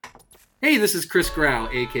Hey, this is Chris Grau,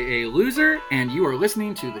 aka Loser, and you are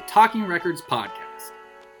listening to the Talking Records Podcast.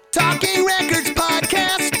 Talking Records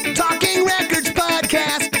Podcast. Talking Records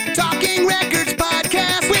Podcast. Talking Records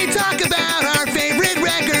Podcast. We talk about our favorite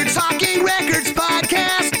records. Talking Records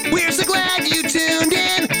Podcast. We're so glad you tuned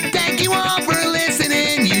in. Thank you all for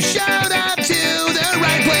listening. You showed up to the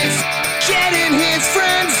right place. Jed and his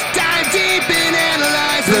friends dive deep and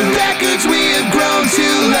analyze the records we have grown to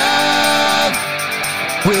love.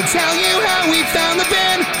 We'll tell you how we found the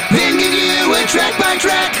band, then give you a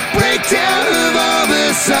track-by-track breakdown of all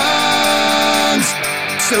the songs.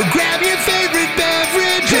 So grab your favorite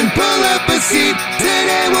beverage and pull up a seat.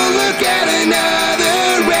 Today we'll look at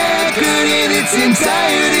another record in its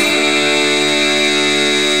entirety.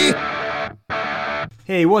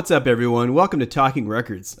 Hey, what's up everyone? Welcome to Talking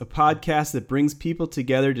Records, a podcast that brings people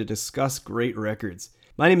together to discuss great records.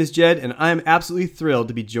 My name is Jed, and I'm absolutely thrilled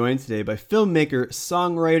to be joined today by filmmaker,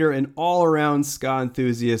 songwriter, and all-around ska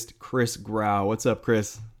enthusiast, Chris Grau. What's up,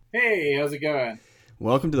 Chris? Hey, how's it going?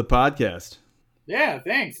 Welcome to the podcast. Yeah,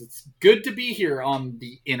 thanks. It's good to be here on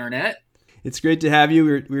the internet. It's great to have you.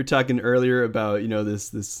 We were talking earlier about,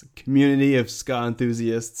 this community of ska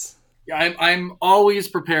enthusiasts. Yeah, I'm always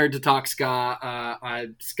prepared to talk ska.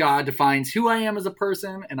 Ska defines who I am as a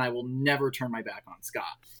person, and I will never turn my back on ska.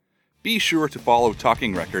 Be sure to follow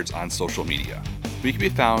Talking Records on social media. We can be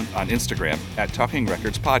found on Instagram at Talking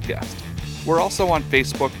Records Podcast. We're also on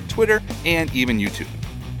Facebook, Twitter, and even YouTube.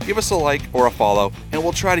 Give us a like or a follow, and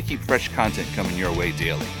we'll try to keep fresh content coming your way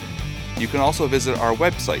daily. You can also visit our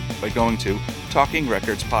website by going to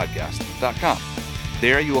talkingrecordspodcast.com.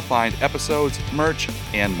 There you will find episodes, merch,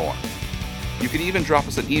 and more. You can even drop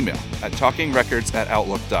us an email at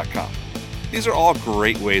talkingrecords@outlook.com. These are all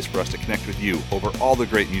great ways for us to connect with you over all the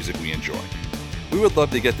great music we enjoy. We would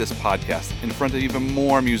love to get this podcast in front of even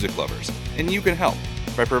more music lovers, and you can help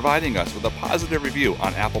by providing us with a positive review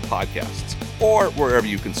on Apple Podcasts or wherever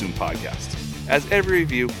you consume podcasts, as every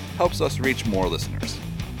review helps us reach more listeners.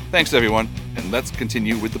 Thanks, everyone, and let's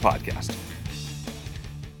continue with the podcast.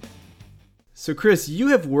 So, Chris, you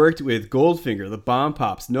have worked with Goldfinger, the Bomb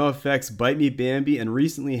Pops, NoFX, Bite Me Bambi, and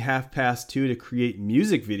recently Half Past Two to create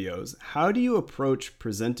music videos. How do you approach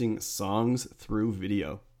presenting songs through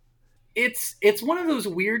video? It's one of those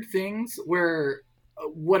weird things where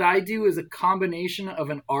what I do is a combination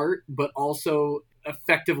of an art, but also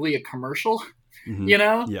effectively a commercial. Mm-hmm. You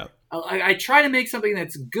know? Yeah. I try to make something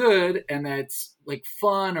that's good and that's like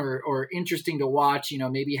fun or interesting to watch. You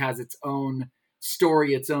know, maybe has its own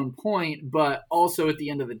story, its own point, but also at the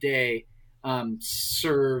end of the day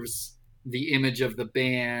serves the image of the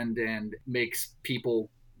band and makes people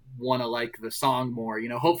want to like the song more. You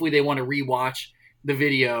know, hopefully they want to rewatch the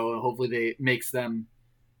video, and hopefully it makes them,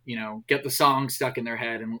 get the song stuck in their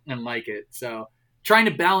head and like it. So trying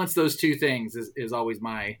to balance those two things is always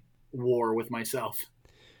my war with myself.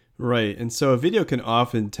 Right. And so a video can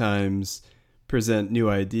oftentimes present new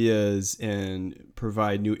ideas and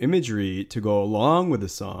provide new imagery to go along with the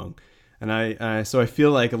song. And so I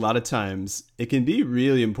feel like a lot of times it can be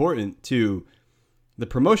really important to the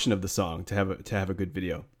promotion of the song to have a good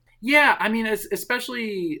video. Yeah, I mean,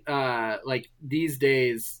 especially like these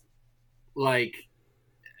days, like,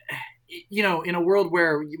 in a world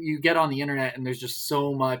where you get on the internet and there's just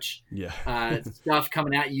so much stuff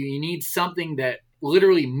coming at you, you need something that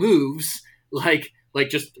literally moves, like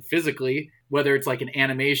just physically, whether it's like an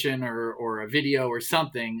animation or a video or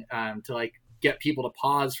something, to like get people to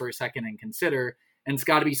pause for a second and consider. And it's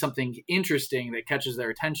got to be something interesting that catches their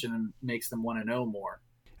attention and makes them want to know more.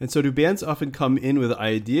 And so do bands often come in with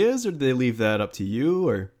ideas, or do they leave that up to you?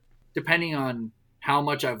 Or depending on how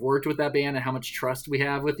much I've worked with that band and how much trust we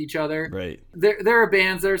have with each other. Right. There are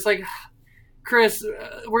bands that are just like, Chris,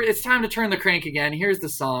 it's time to turn the crank again. Here's the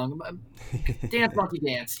song. Dance Monkey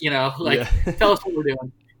Dance, tell us what we're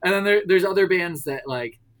doing. And then there's other bands that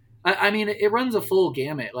like, I mean, it runs a full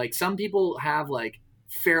gamut. Like some people have like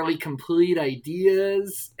fairly complete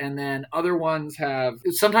ideas, and then other ones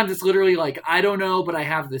sometimes it's literally like, I don't know, but I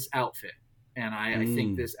have this outfit and I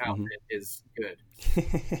think this outfit is good.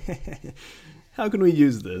 How can we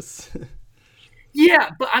use this? Yeah,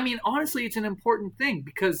 but I mean, honestly, it's an important thing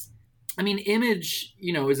because I mean, image,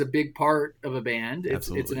 is a big part of a band. It's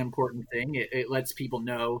an important thing. It lets people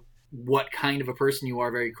know what kind of a person you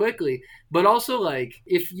are very quickly. But also, like,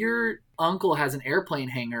 if your uncle has an airplane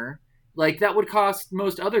hanger, like, that would cost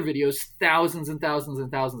most other videos thousands and thousands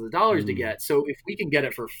and thousands of dollars to get. So if we can get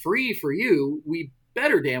it for free for you, we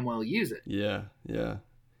better damn well use it. Yeah.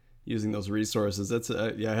 Using those resources. That's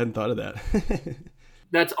I hadn't thought of that.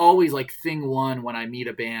 That's always, like, thing one when I meet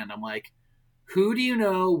a band. I'm like, who do you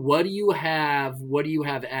know? What do you have? What do you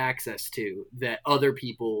have access to that other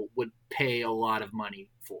people would pay a lot of money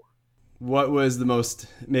for? What was the most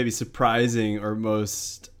maybe surprising or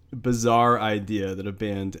most bizarre idea that a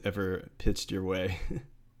band ever pitched your way?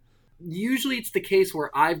 Usually it's the case where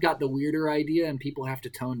I've got the weirder idea and people have to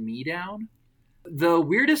tone me down. The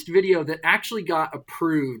weirdest video that actually got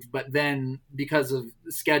approved, but then because of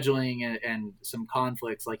scheduling and some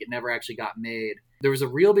conflicts, like it never actually got made. There was a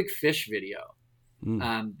Real Big Fish video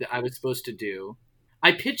that I was supposed to do.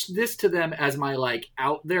 I pitched this to them as my like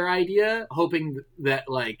out there idea, hoping that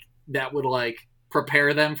like that would like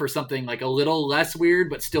prepare them for something like a little less weird,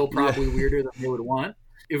 but still probably weirder than they would want.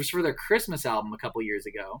 It was for their Christmas album a couple years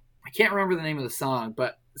ago. I can't remember the name of the song,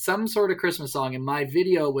 but some sort of Christmas song. And my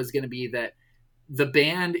video was going to be that the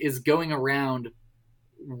band is going around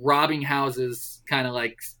robbing houses, kind of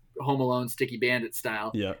like Home Alone, Sticky Bandit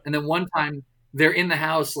style. Yeah. And then one time they're in the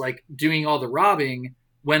house, like doing all the robbing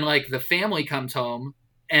when like the family comes home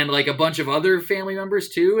and like a bunch of other family members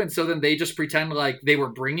too. And so then they just pretend like they were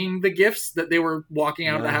bringing the gifts that they were walking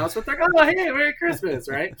out of the house with, like, oh, hey, Merry Christmas.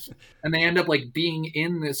 Right. And they end up like being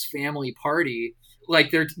in this family party.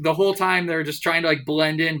 Like they're the whole time they're just trying to like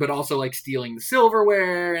blend in, but also like stealing the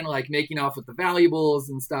silverware and like making off with the valuables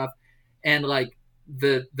and stuff. And like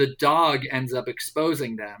the dog ends up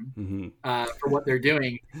exposing them for what they're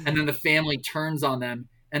doing. And then the family turns on them.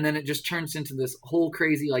 And then it just turns into this whole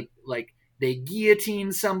crazy, like they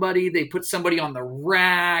guillotine somebody, they put somebody on the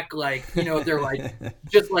rack, like, you know, they're like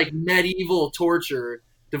just like medieval torture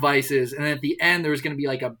devices. And then at the end, there's going to be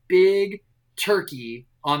like a big turkey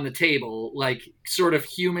on the table, like sort of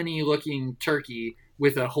human-y looking turkey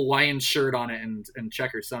with a Hawaiian shirt on it and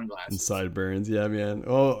checker sunglasses. And sideburns. Yeah, man.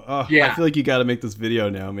 Oh yeah. I feel like you got to make this video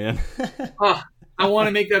now, man. I want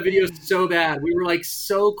to make that video so bad. We were like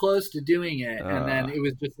so close to doing it. And then it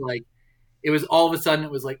was just like, it was all of a sudden it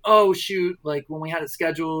was like, oh shoot. Like when we had it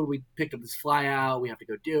scheduled, we picked up this fly out, we have to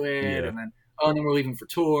go do it. Yeah. And then we're leaving for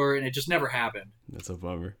tour, and it just never happened. That's a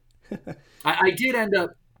bummer. I did end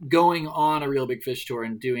up going on a Real Big Fish tour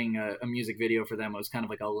and doing a music video for them. It was kind of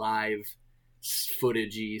like a live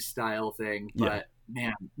footage-y style thing. But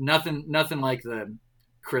man, nothing like the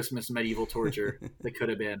Christmas medieval torture that could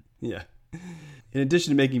have been. Yeah. In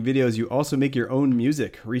addition to making videos, you also make your own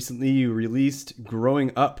music. Recently, you released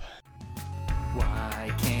Growing Up.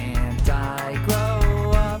 Why can't I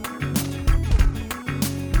grow up?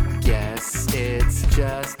 Guess it's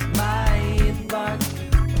just my luck.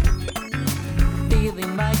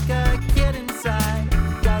 Feeling like a kid inside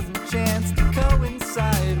doesn't chance to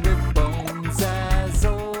coincide with bones as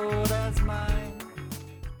old as mine.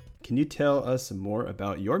 Can you tell us more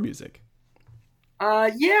about your music?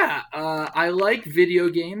 I like video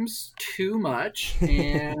games too much,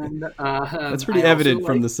 and that's pretty evident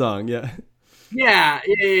from the song. Yeah.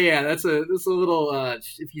 Yeah. That's a little.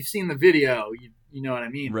 If you've seen the video, you know what I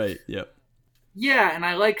mean. Right. Yep. Yeah, and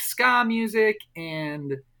I like ska music,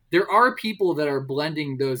 and there are people that are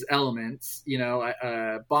blending those elements. You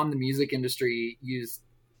know, Bomb the Music Industry used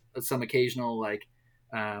some occasional like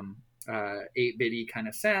 8-bitty kind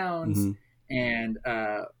of sounds, and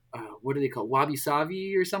what do they call Wabi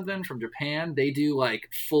Sabi or something from Japan? They do like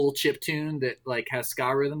full chiptune that like has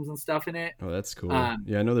ska rhythms and stuff in it. Oh, that's cool.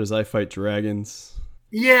 Yeah, I know there's I Fight Dragons.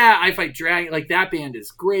 Yeah, I Fight Dragon. Like that band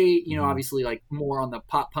is great. You know, obviously like more on the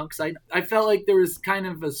pop punk side. I felt like there was kind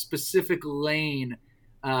of a specific lane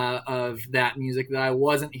of that music that I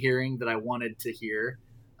wasn't hearing that I wanted to hear.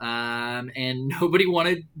 And nobody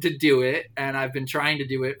wanted to do it. And I've been trying to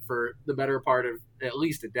do it for the better part of at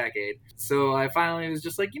least a decade. So I finally was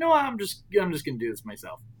just like, you know what? I'm just going to do this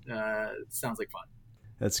myself. It sounds like fun.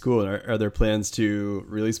 That's cool. Are there plans to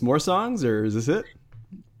release more songs, or is this it?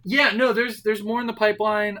 Yeah, no, there's more in the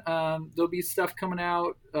pipeline. There'll be stuff coming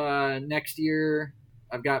out next year.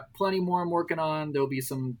 I've got plenty more I'm working on. There'll be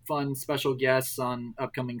some fun special guests on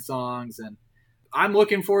upcoming songs, and I'm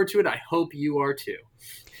looking forward to it. I hope you are too.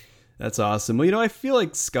 That's awesome. Well, you know, I feel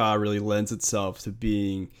like ska really lends itself to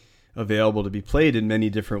being available to be played in many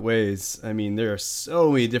different ways. I mean, there are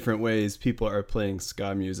so many different ways people are playing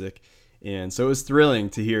ska music, and so it was thrilling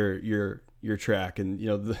to hear your track, and you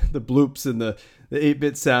know the bloops and the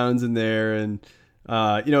 8-bit sounds in there, and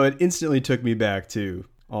you know, it instantly took me back to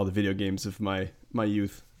all the video games of my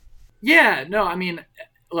youth. Yeah, no, I mean,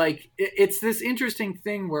 like it's this interesting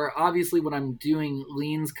thing where obviously what I'm doing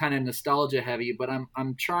leans kind of nostalgia heavy, but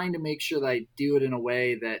I'm trying to make sure that I do it in a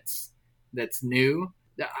way that's new.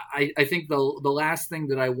 I think the last thing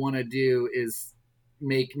that I want to do is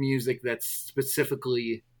make music that's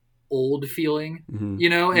specifically old feeling, you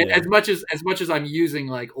know, and as much as I'm using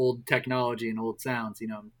like old technology and old sounds, you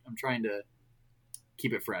know, I'm trying to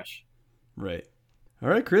keep it fresh. Right. All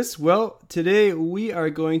right, Chris. Well, today we are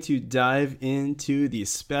going to dive into the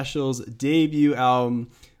Specials' debut album,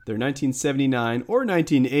 their 1979 or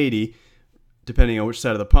 1980, depending on which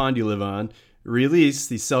side of the pond you live on, release,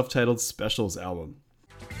 the self-titled Specials album.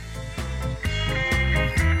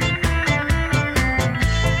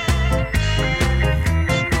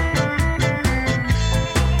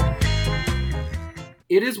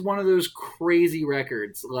 It is one of those crazy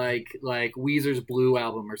records, like Weezer's Blue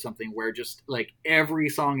album or something, where just like every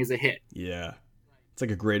song is a hit. Yeah, it's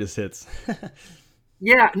like a greatest hits.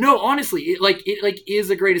 Yeah, no, honestly, it is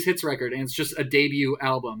a greatest hits record, and it's just a debut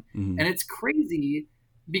album, and it's crazy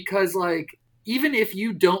because like even if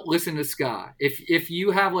you don't listen to ska, if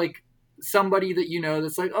you have like somebody that you know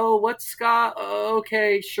that's like, oh, what's ska? Oh,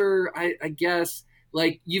 okay, sure, I guess,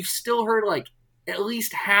 like you've still heard like at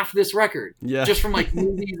least half this record, just from like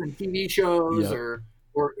movies and TV shows,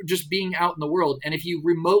 or just being out in the world. And if you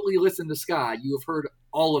remotely listen to ska, you have heard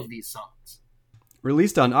all of these songs.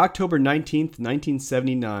 Released on October 19th,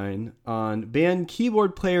 1979 on band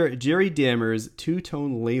keyboard player Jerry Dammer's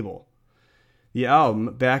Two-Tone label. The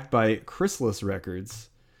album, backed by Chrysalis Records.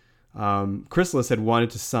 Chrysalis had wanted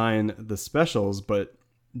to sign the Specials, but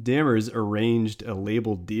Dammers arranged a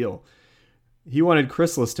label deal. He wanted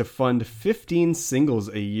Chrysalis to fund 15 singles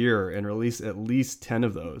a year and release at least 10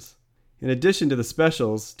 of those. In addition to the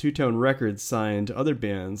Specials, Two-Tone Records signed other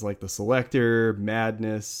bands like The Selecter,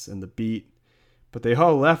 Madness, and The Beat, but they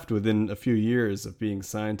all left within a few years of being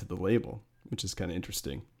signed to the label, which is kind of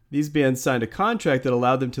interesting. These bands signed a contract that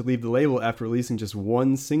allowed them to leave the label after releasing just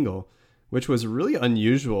one single, which was really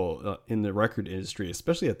unusual in the record industry,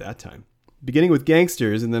 especially at that time. Beginning with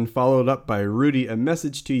Gangsters and then followed up by Rudy, A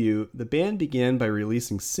Message to You, the band began by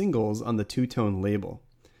releasing singles on the Two-Tone label.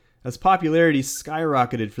 As popularity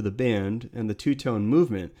skyrocketed for the band and the Two-Tone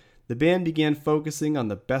movement, the band began focusing on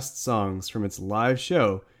the best songs from its live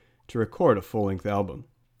show to record a full-length album.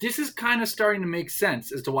 This is kind of starting to make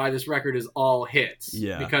sense as to why this record is all hits.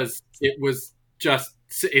 Yeah. Because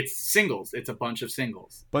it's singles. It's a bunch of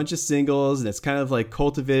singles. And it's kind of like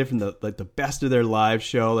cultivated from the best of their live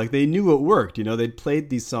show. Like they knew what worked, they'd played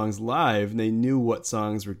these songs live and they knew what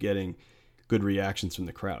songs were getting good reactions from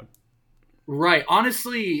the crowd. Right.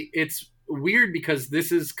 Honestly, it's weird because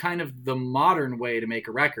this is kind of the modern way to make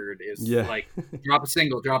a record is like drop a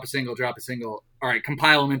single. All right,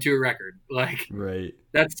 compile them into a record. Like, right.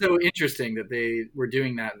 That's so interesting that they were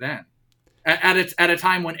doing that then. At a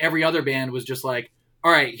time when every other band was just like,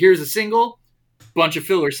 all right, here's a single, bunch of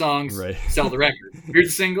filler songs, right. Sell the record. Here's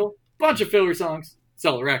a single, bunch of filler songs,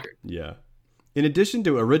 sell the record. Yeah. In addition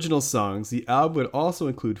to original songs, the album would also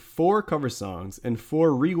include 4 cover songs and 4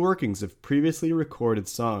 reworkings of previously recorded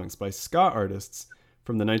songs by ska artists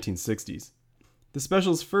from the 1960s. The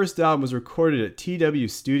Specials' first album was recorded at TW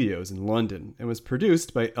Studios in London and was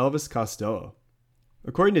produced by Elvis Costello.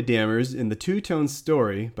 According to Dammers, in The Two-Tone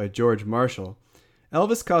Story by George Marshall,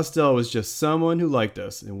 Elvis Costello was just someone who liked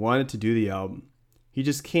us and wanted to do the album. He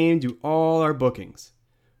just came to all our bookings.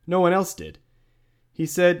 No one else did. He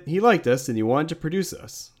said he liked us and he wanted to produce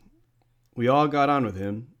us. We all got on with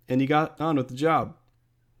him, and he got on with the job.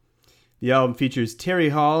 The album features Terry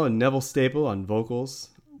Hall and Neville Staple on vocals,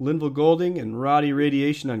 Linville Golding and Roddy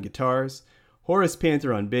Radiation on guitars, Horace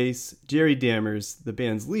Panther on bass, Jerry Dammers, the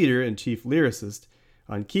band's leader and chief lyricist,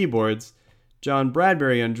 on keyboards, John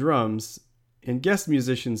Bradbury on drums, and guest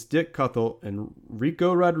musicians Dick Cuthell and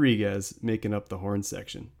Rico Rodriguez making up the horn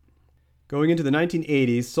section. Going into the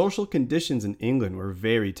 1980s, social conditions in England were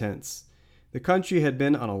very tense. The country had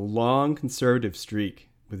been on a long conservative streak,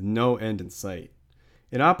 with no end in sight.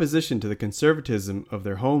 In opposition to the conservatism of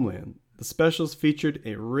their homeland, the Specials featured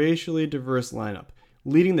a racially diverse lineup,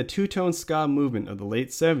 leading the two-tone ska movement of the late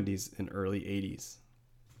 70s and early 80s.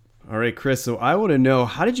 All right, Chris, so I want to know,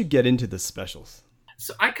 how did you get into the Specials?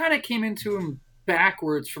 So I kind of came into them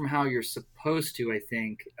backwards from how you're supposed to, I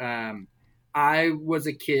think. I was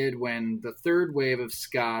a kid when the third wave of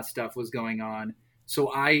ska stuff was going on.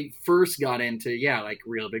 So I first got into, like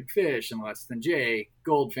Real Big Fish and Less Than Jay,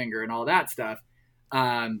 Goldfinger and all that stuff.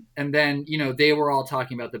 And then, they were all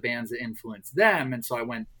talking about the bands that influenced them. And so I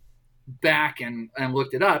went back and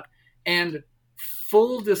looked it up. And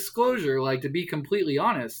full disclosure, to be completely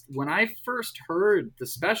honest, when I first heard the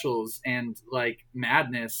Specials and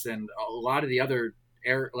Madness and a lot of the other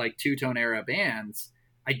two-tone era bands,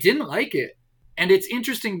 I didn't like it. And it's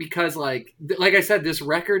interesting because like I said, this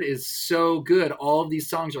record is so good. All of these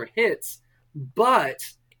songs are hits, but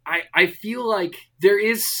I feel like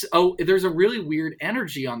there's a really weird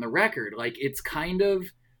energy on the record. It's kind of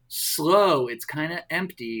slow. It's kind of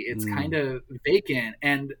empty. It's kind of vacant.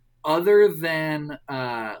 And other than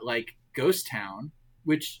like Ghost Town,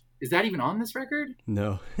 which is that even on this record?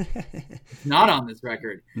 No. Not on this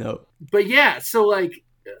record. No. But yeah, so like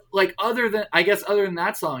other than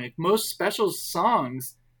that song, like most special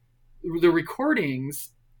songs, the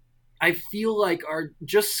recordings I feel like are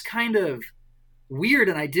just kind of weird,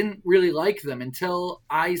 and I didn't really like them until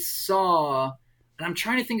I saw, and I'm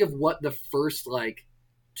trying to think of what the first like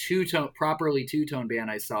properly two-tone band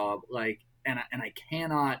I saw, like, and I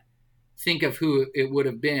cannot think of who it would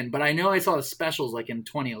have been, but I know I saw the Specials like in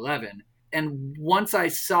 2011, and once I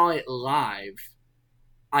saw it live,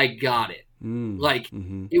 I got it. Like,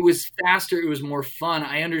 it was faster, it was more fun.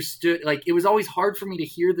 I understood, like, it was always hard for me to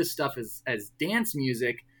hear this stuff as dance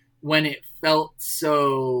music when it felt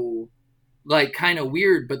so like kind of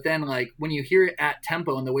weird, but then like when you hear it at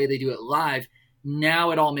tempo and the way they do it live,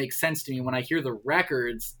 now it all makes sense to me. When I hear the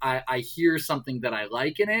records, I hear something that I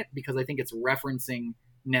like in it because I think it's referencing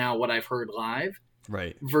now what I've heard live.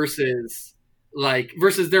 Right. Versus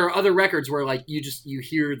there are other records where like you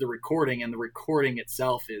hear the recording and the recording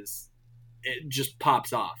itself it just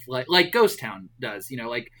pops off. Like Ghost Town does, you know,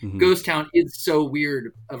 like Ghost Town is so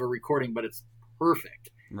weird of a recording, but it's perfect.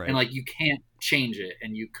 Right. And like you can't change it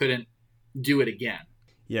and you couldn't do it again.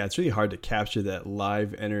 Yeah, it's really hard to capture that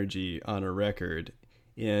live energy on a record.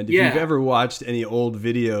 And if you've ever watched any old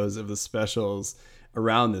videos of the Specials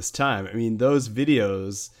around this time, I mean, those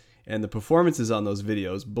videos and the performances on those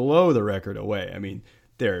videos blow the record away. I mean,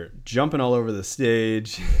 they're jumping all over the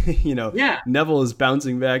stage, you know, Neville is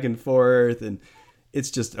bouncing back and forth, and it's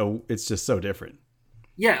just so different.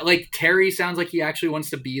 Yeah, like Terry sounds like he actually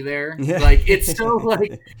wants to be there. Yeah. Like it's so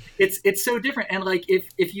like it's so different. And like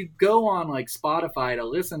if you go on like Spotify to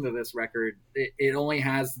listen to this record, it only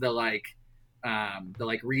has the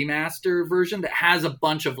remaster version that has a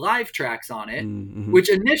bunch of live tracks on it, which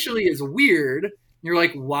initially is weird. You're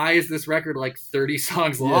like, why is this record like 30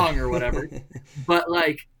 songs long or whatever? But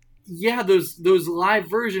like, yeah, those live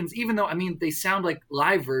versions, even though I mean they sound like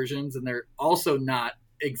live versions and they're also not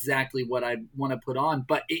exactly what I'd want to put on,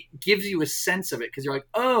 but it gives you a sense of it because you're like,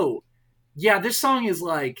 oh yeah, this song is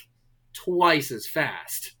like twice as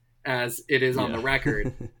fast as it is on the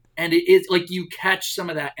record. And it is like you catch some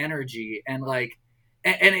of that energy and like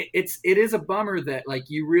and it is a bummer that like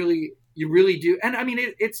you really do. And I mean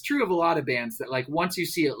it's true of a lot of bands that like once you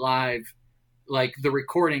see it live, like the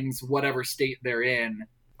recordings, whatever state they're in,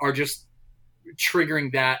 are just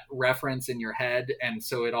triggering that reference in your head, and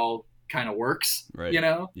so it all kind of works, right? You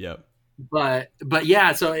know? Yep. But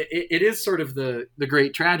yeah, so it is sort of the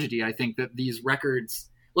great tragedy, I think, that these records,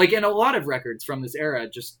 like, and a lot of records from this era,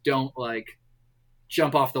 just don't like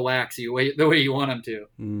jump off the wax the way you want them to.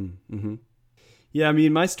 Mm-hmm. Yeah, I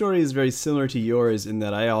mean, my story is very similar to yours in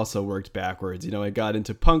that I also worked backwards. You know, I got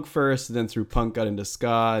into punk first, then through punk got into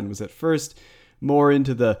ska, and was at first more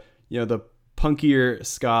into the punkier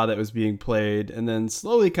ska that was being played, and then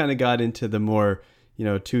slowly kind of got into the more,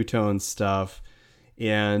 two-tone stuff.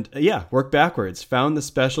 And worked backwards. Found the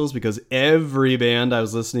Specials because every band I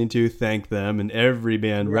was listening to thanked them, and every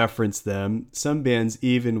band referenced them. Some bands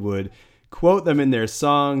even would quote them in their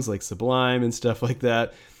songs, like Sublime and stuff like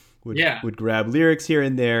that. Would grab lyrics here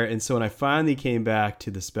and there. And so when I finally came back to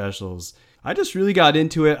the Specials, I just really got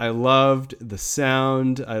into it. I loved the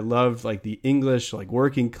sound. I loved like the English, like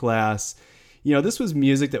working class. This was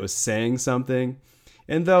music that was saying something.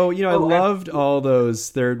 And though, I loved all those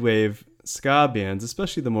third wave ska bands,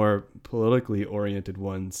 especially the more politically oriented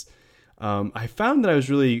ones, I found that I was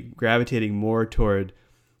really gravitating more toward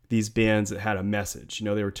these bands that had a message.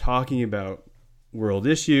 They were talking about world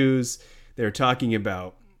issues. They were talking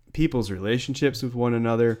about people's relationships with one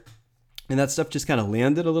another. And that stuff just kind of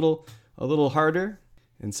landed a little harder.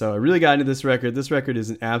 And so I really got into this record. This record is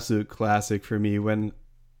an absolute classic for me. When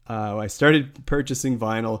I started purchasing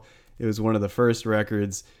vinyl, it was one of the first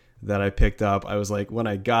records that I picked up. I was like, when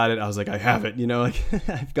I got it, I was like, I have it,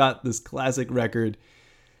 I've got this classic record,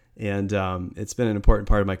 and it's been an important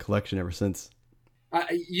part of my collection ever since.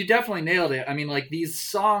 You definitely nailed it. I mean, like, these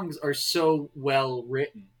songs are so well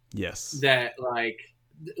written. Yes. That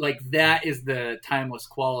like that is the timeless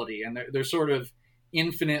quality, and they're sort of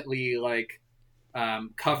infinitely like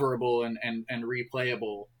coverable and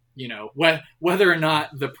replayable. Whether or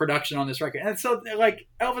not the production on this record. And so like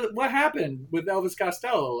Elvis, what happened with Elvis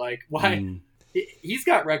Costello? Like, why he's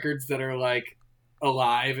got records that are like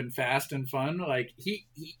alive and fast and fun. Like he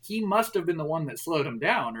must have been the one that slowed him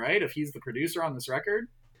down, right? If he's the producer on this record.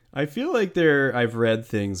 I feel like I've read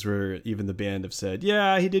things where even the band have said,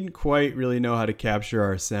 he didn't quite really know how to capture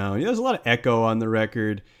our sound. There's a lot of echo on the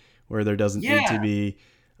record where there doesn't need to be.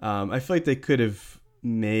 I feel like they could have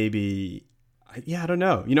maybe, I don't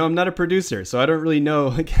know. I'm not a producer, so I don't really know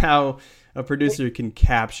like how a producer can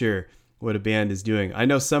capture what a band is doing. I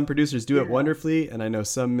know some producers do it wonderfully, and I know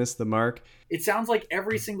some miss the mark. It sounds like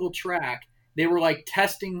every single track, they were like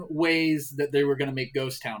testing ways that they were going to make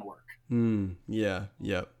Ghost Town work. Yeah.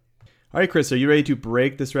 Yep. All right, Chris, are you ready to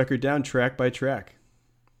break this record down track by track?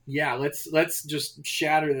 Yeah, let's just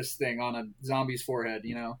shatter this thing on a zombie's forehead,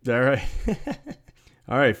 All right.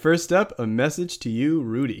 All right, first up, A Message to You,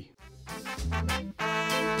 Rudy. Stop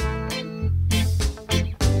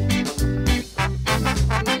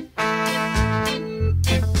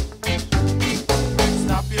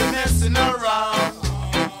your messing around.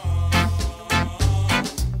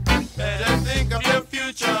 Better think of your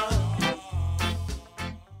future.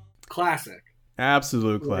 Classic.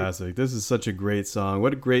 Absolute classic. This is such a great song.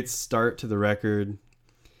 What a great start to the record.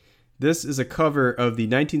 This is a cover of the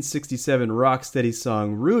 1967 rocksteady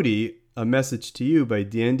song Rudy, A Message to You by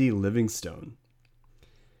Dandy Livingstone.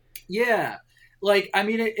 Yeah. Like, I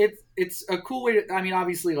mean, it's a cool way to, I mean,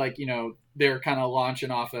 obviously, like, they're kind of launching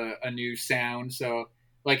off a new sound. So,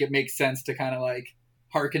 like, it makes sense to kind of, like,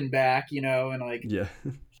 harken back, and, like, yeah.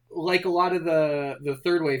 like a lot of the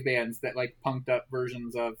third wave bands that, like, punked up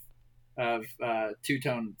versions of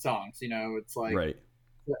two-tone songs, it's like right.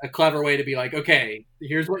 a clever way to be like, okay,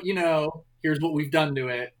 here's what here's what we've done to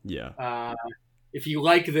it. Yeah. If you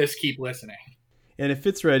like this, keep listening. And it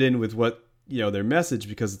fits right in with what their message,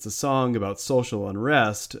 because it's a song about social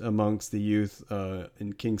unrest amongst the youth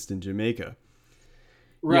in Kingston, Jamaica.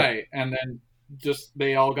 Right. Yeah. And then just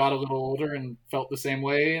they all got a little older and felt the same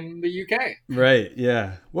way in the UK. Right.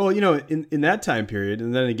 Yeah. Well, in that time period,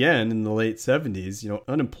 and then again in the late 70s,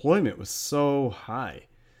 unemployment was so high.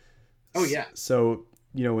 Oh, yeah. So,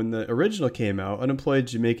 when the original came out, unemployed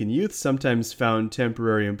Jamaican youth sometimes found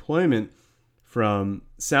temporary employment from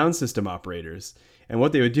sound system operators. And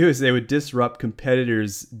what they would do is they would disrupt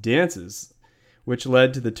competitors' dances, which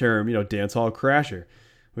led to the term, dance hall crasher,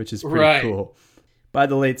 which is pretty cool. By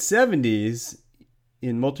the late 70s,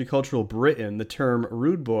 in multicultural Britain, the term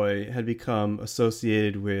rude boy had become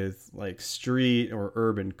associated with like street or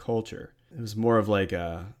urban culture. It was more of like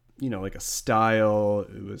a, like a style.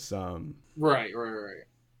 It was Right.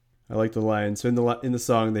 I like the line. So in the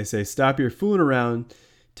song they say, "Stop your fooling around,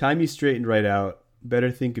 time you straightened right out. Better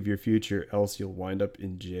think of your future, else you'll wind up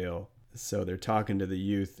in jail." So they're talking to the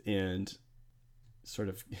youth and sort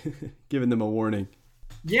of giving them a warning.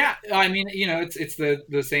 Yeah, I mean, it's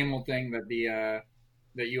the same old thing that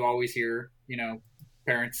that you always hear,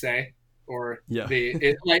 parents say, or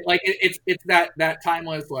it's that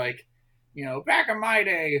timeless, like, back in my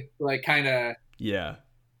day, like kind of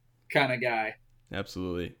guy.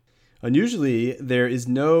 Absolutely. Unusually, there is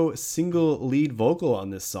no single lead vocal on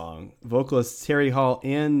this song. Vocalists Terry Hall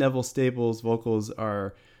and Neville Staples' vocals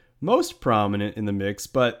are most prominent in the mix,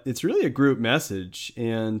 but it's really a group message,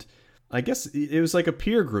 and I guess it was like a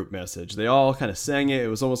peer group message. They all kind of sang it. It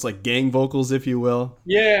was almost like gang vocals, if you will.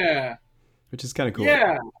 Yeah. Which is kind of cool.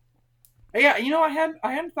 Yeah. Yeah, I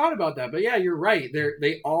hadn't thought about that, but yeah, you're right.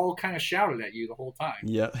 They all kind of shouted at you the whole time.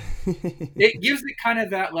 Yeah. It gives it kind of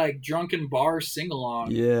that like drunken bar sing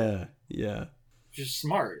along. Yeah. Just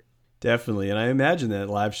smart. Definitely, and I imagine that at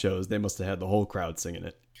live shows they must have had the whole crowd singing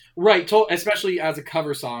it. Right, especially as a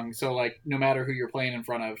cover song. So like, no matter who you're playing in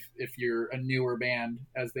front of, if you're a newer band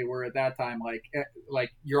as they were at that time,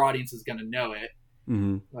 like your audience is gonna know it.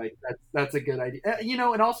 Mm-hmm. Like that's a good idea.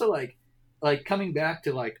 And also like coming back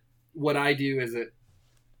to like what I do as a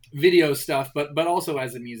video stuff, but also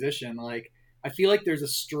as a musician, like I feel like there's a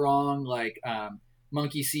strong like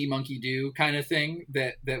monkey see, monkey do kind of thing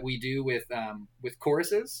that we do with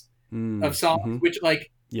choruses of songs, which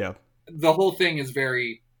like the whole thing is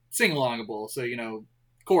very sing-alongable. So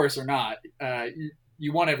chorus or not,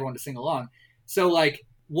 you want everyone to sing along. So like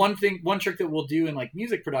one trick that we'll do in like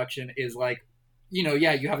music production is like,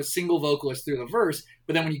 you have a single vocalist through the verse,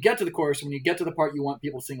 but then when you get to the chorus, when you get to the part you want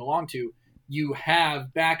people to sing along to, you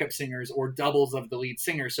have backup singers or doubles of the lead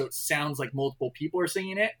singer. So it sounds like multiple people are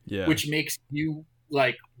singing it, which makes you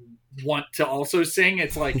like want to also sing.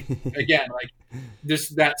 It's like, again, like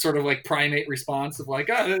that sort of like primate response of like,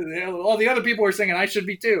 oh, all the other people are singing, I should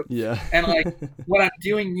be too. Yeah. And like when I'm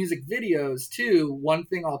doing music videos too, one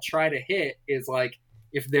thing I'll try to hit is like,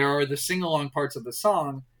 if there are the sing-along parts of the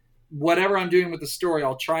song, whatever I'm doing with the story,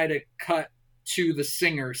 I'll try to cut to the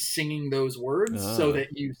singer singing those words so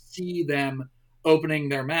that you see them opening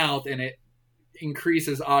their mouth, and it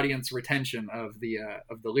increases audience retention of the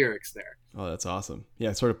lyrics there. Oh, that's awesome.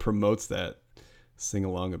 Yeah, it sort of promotes that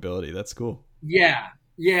sing-along ability. That's cool. Yeah.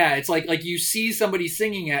 It's like you see somebody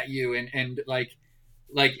singing at you, and like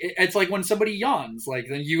Like it's like when somebody yawns, like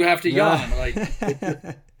then you have to yawn. Like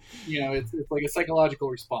it's like a psychological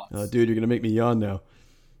response. Oh, dude, you're gonna make me yawn now.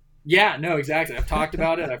 Yeah, no, exactly. I've talked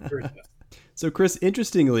about it. I've heard this. So, Chris,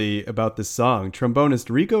 interestingly about this song,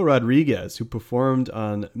 trombonist Rico Rodriguez, who performed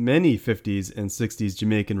on many 50s and 60s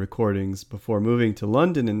Jamaican recordings before moving to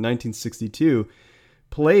London in 1962,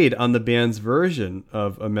 played on the band's version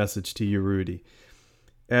of A Message to You, Rudy,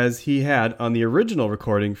 as he had on the original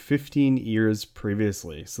recording 15 years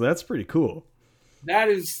previously. So that's pretty cool. That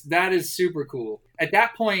is super cool. At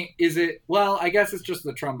that point, is it? Well, I guess it's just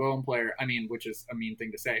the trombone player. I mean, which is a mean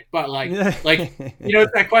thing to say, but it's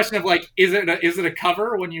that question of like, is it a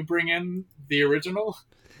cover when you bring in the original?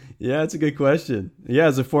 Yeah, it's a good question. Yeah,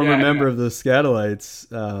 as a former member of the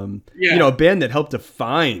Skatalites, a band that helped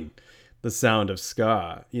define the sound of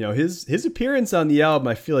ska. His appearance on the album,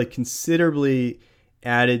 I feel like, considerably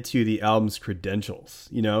added to the album's credentials.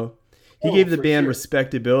 He gave the band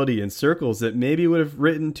respectability in circles that maybe would have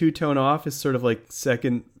written Two Tone off as sort of like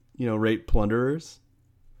second, rate plunderers.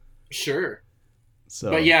 Sure.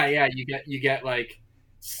 So, but you get like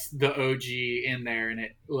the OG in there, and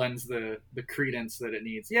it lends the credence that it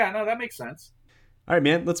needs. Yeah, no, that makes sense. All right,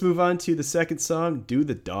 man. Let's move on to the second song, "Do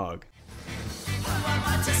the Dog."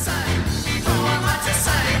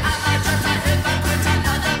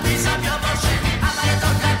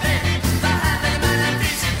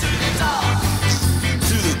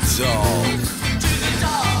 Dog.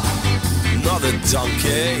 Not a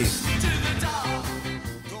donkey.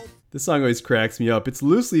 This song always cracks me up. It's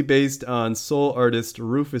loosely based on soul artist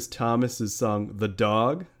Rufus Thomas's song "The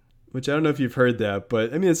Dog," which I don't know if you've heard that,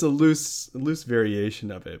 but I mean it's a loose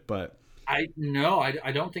variation of it. But I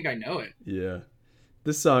don't think I know it. Yeah,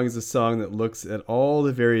 this song is a song that looks at all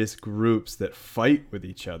the various groups that fight with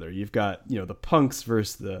each other. You've got the punks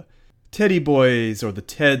versus the Teddy Boys, or the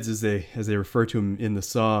Teds as they refer to them in the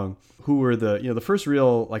song, who were the first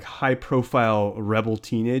real like high profile rebel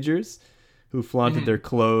teenagers who flaunted their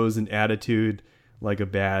clothes and attitude like a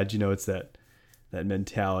badge. It's that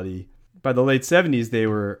mentality. By the late 70s, they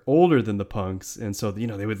were older than the punks, and so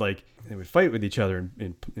they would fight with each other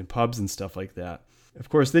in pubs and stuff like that. Of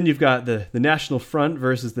course, then you've got the National Front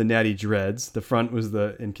versus the Natty Dreads. The Front was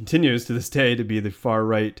and continues to this day to be the far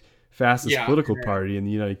right fastest political party in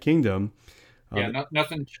the United Kingdom.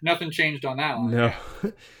 Nothing changed on that one. No.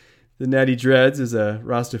 The Natty Dreads is a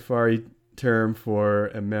Rastafari term for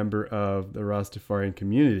a member of the Rastafarian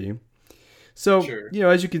community. So,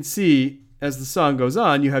 as you can see, as the song goes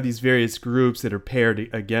on, you have these various groups that are paired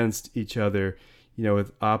against each other,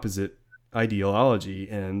 with opposite ideology,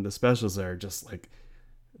 and the Specials are just like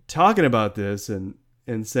talking about this and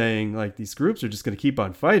saying like these groups are just going to keep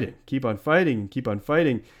on fighting,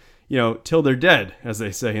 till they're dead, as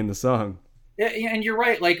they say in the song. Yeah, and you're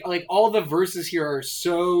right. Like all the verses here are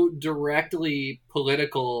so directly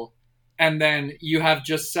political, and then you have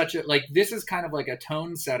just such a this is kind of like a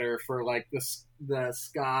tone setter for like the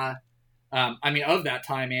ska. Of that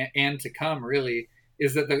time and to come, really,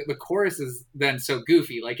 is that the chorus is then so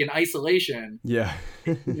goofy, like in isolation. Yeah.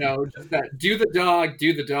 Just that do the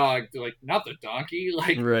dog, like not the donkey,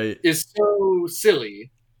 like right. is so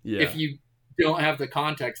silly. Yeah. If you don't have the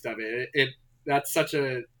context of it, that's such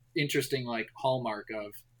a interesting like hallmark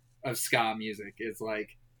of ska music, is like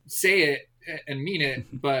say it and mean it,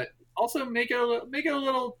 but also make it a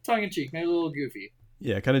little tongue in cheek, make it a little goofy.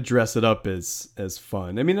 Yeah, kind of dress it up as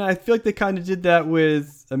fun. I mean, I feel like they kind of did that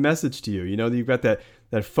with A Message to You. You've got that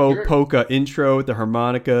folk polka intro with the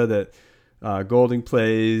harmonica that Golding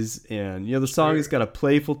plays, and the song has got a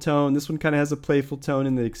playful tone. This one kind of has a playful tone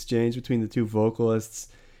in the exchange between the two vocalists,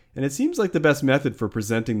 and it seems like the best method for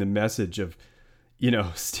presenting the message of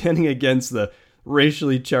standing against the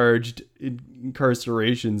racially charged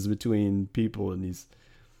incarcerations between people in these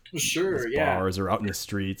bars or out in the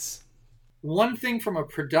streets. One thing from a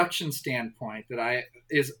production standpoint that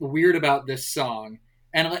is weird about this song,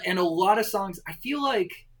 and a lot of songs, I feel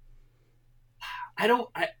like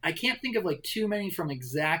I can't think of like too many from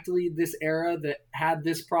exactly this era that had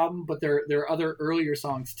this problem, but there are other earlier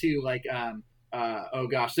songs too, like there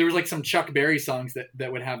was like some Chuck Berry songs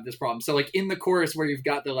that would have this problem. So like in the chorus where you've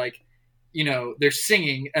got the they're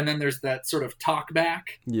singing, and then there's that sort of talk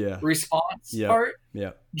back response part.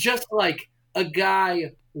 Yeah. Just like a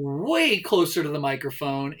guy way closer to the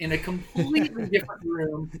microphone in a completely different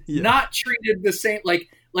room, not treated the same. Like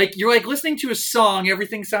you're like listening to a song,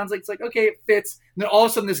 everything sounds like it's like, okay, it fits. And then all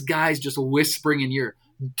of a sudden this guy's just whispering in your ear,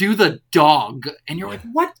 do the dog. And you're like,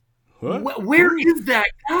 what? Where is that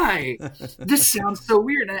guy? This sounds so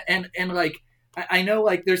weird. And like, I know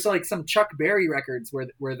like there's like some Chuck Berry records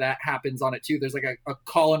where that happens on it too. There's like a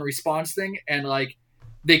call and response thing. And like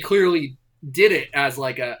they clearly did it as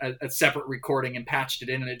like a separate recording and patched it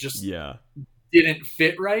in, and it just didn't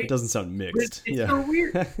fit right. It doesn't sound mixed. It's so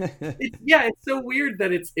weird. It's so weird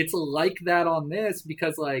that it's like that on this,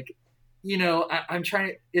 because like, you know, I'm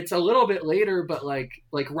trying. It's a little bit later, but like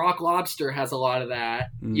Rock Lobster has a lot of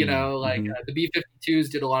that. You know, like the B-52s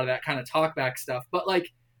did a lot of that kind of talkback stuff, but like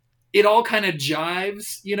it all kind of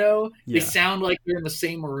jives. You know, they sound like they're in the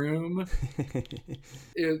same room.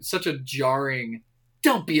 It's such a jarring.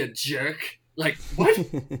 Don't be a jerk. Like what?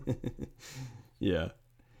 Yeah.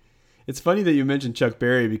 It's funny that you mentioned Chuck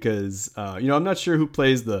Berry because, you know, I'm not sure who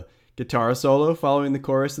plays the guitar solo following the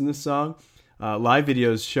chorus in this song. Live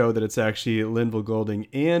videos show that it's actually Linval Golding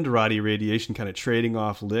and Roddy Radiation kind of trading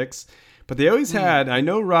off licks. But they always had, I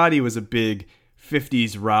know Roddy was a big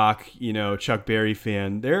 50s rock, you know, Chuck Berry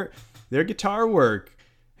fan. Their guitar work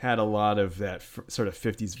had a lot of that sort of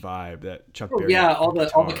 50s vibe that Chuck Berry. Yeah, all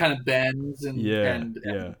the kind of bends and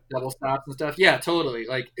double stops and stuff. Yeah, totally.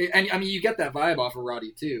 Like, and I mean, you get that vibe off of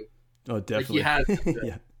Roddy too. Oh, definitely. Like he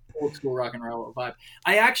has old school rock and roll vibe.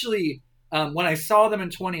 I actually, when I saw them in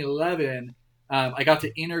 2011, I got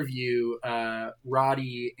to interview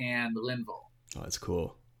Roddy and Linval. Oh, that's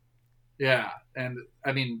cool. Yeah, and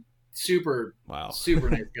I mean, super nice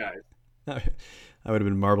guys. I would have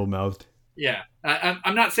been marble mouthed. Yeah,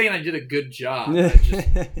 I'm not saying I did a good job. I just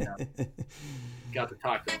got to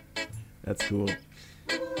talk to them. That's cool.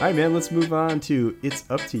 All right, man. Let's move on to "It's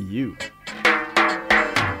Up to You."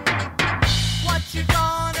 What you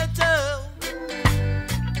gonna do?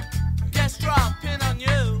 Guess dropping on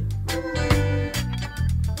you.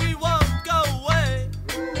 We won't go away,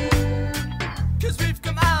 'cause we've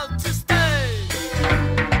come out to stay.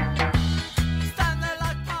 Stand there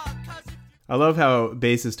like park, 'cause I love how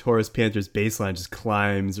bassist Horace Panther's bass line just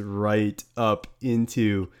climbs right up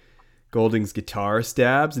into Golding's guitar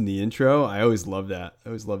stabs in the intro. I always love that. I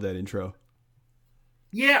always love that intro.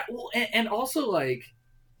 Yeah, well, and also like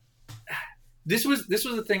this was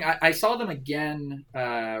the thing. I saw them again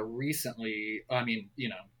recently. I mean, you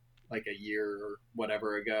know, like a year or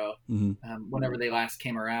whatever ago, whenever they last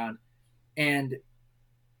came around, and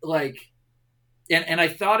like, and I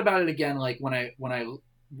thought about it again, like when I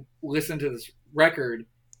listened to this record,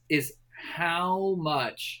 is how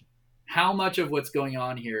much of what's going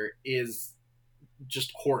on here is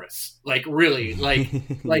just Horace, like really, like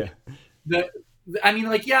I mean,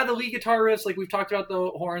 like, yeah, the lead guitar riffs, like we've talked about the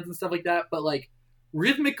horns and stuff like that, but like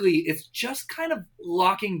rhythmically, it's just kind of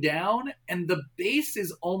locking down, and the bass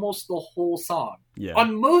is almost the whole song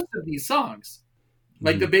on most of these songs.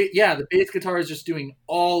 Like the bass guitar is just doing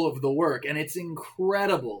all of the work, and it's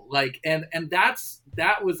incredible. Like, and that's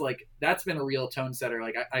been a real tone setter.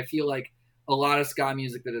 Like, I feel like a lot of ska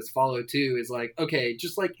music that has followed too is like, okay,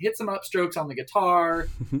 just like hit some upstrokes on the guitar,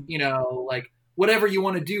 you know, like whatever you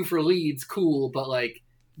want to do for leads, cool, but like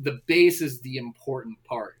the bass is the important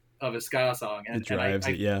part of a ska song, and it drives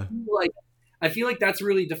it. I feel like that's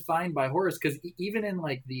really defined by Horace, because even in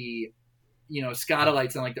like the, you know,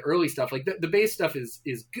 Scatolites and like the early stuff, like the bass stuff is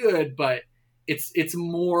good, but it's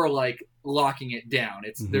more like locking it down.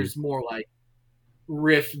 There's more like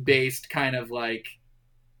riff based kind of like,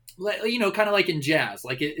 you know, kind of like in jazz,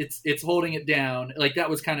 like it's holding it down. Like that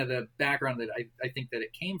was kind of the background that I think that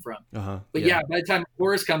it came from. But yeah, by the time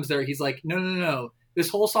Horace comes there, he's like, no. This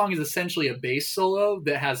whole song is essentially a bass solo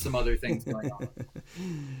that has some other things going on.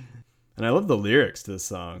 And I love the lyrics to this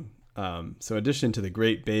song. So in addition to the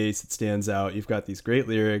great bass, it stands out. You've got these great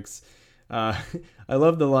lyrics. I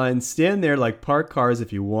love the line, "Stand there like parked cars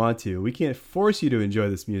if you want to. We can't force you to enjoy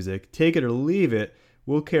this music. Take it or leave it.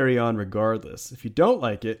 We'll carry on regardless. If you don't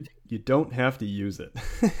like it, you don't have to use it."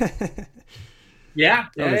 Yeah.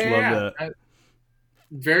 I always love that.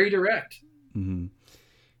 Very direct. Mm-hmm.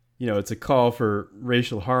 You know, it's a call for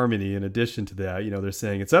racial harmony. In addition to that, you know, they're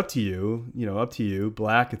saying it's up to you, you know, up to you.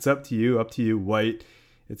 Black, it's up to you. Up to you. White,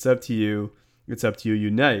 it's up to you. It's up to you.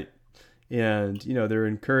 Unite. And, you know, they're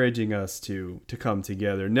encouraging us to come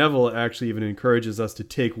together. Neville actually even encourages us to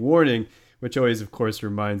take warning, which always, of course,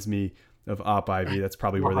 reminds me of Op Ivy. That's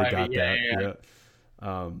probably where they got that.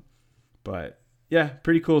 Yeah. But yeah,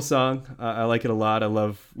 pretty cool song. I like it a lot.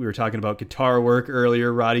 We were talking about guitar work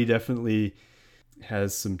earlier. Roddy definitely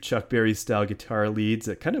has some Chuck Berry style guitar leads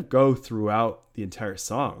that kind of go throughout the entire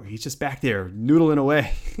song. He's just back there noodling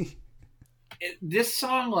away. This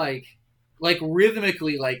song, like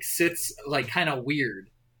rhythmically, like sits like kind of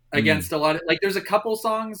weird against a lot of, like, there's a couple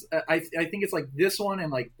songs. I think it's like this one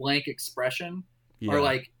and like Blank Expression are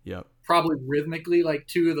like probably rhythmically like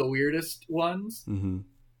two of the weirdest ones. Mm-hmm.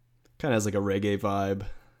 Kind of has like a reggae vibe.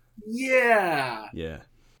 Yeah.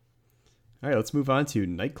 All right, let's move on to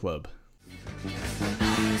Nightclub.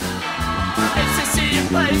 a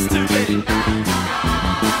place to be.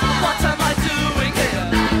 What am I doing here?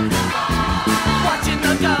 Watching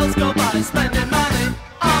the girls go by, spending money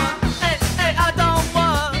on I don't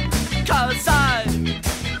want, 'cause I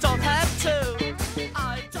don't have to.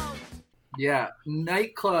 I don't. Yeah,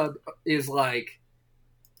 Nightclub is like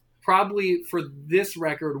probably for this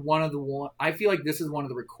record I feel like this is one of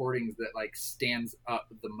the recordings that like stands up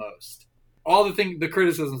the most. All the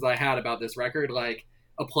criticisms I had about this record like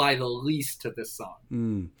apply the least to this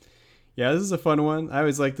song. Yeah, this is a fun one. I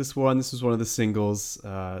always like this one. This was one of the singles.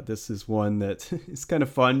 This is one that is kind of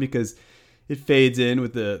fun because it fades in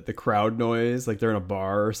with the crowd noise, like they're in a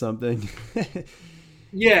bar or something.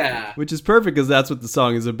 Yeah. Which is perfect because that's what the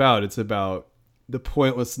song is about. It's about the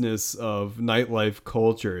pointlessness of nightlife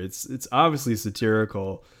culture. It's obviously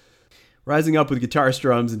satirical. Rising up with guitar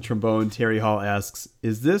strums and trombone, Terry Hall asks,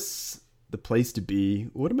 "Is this the place to be?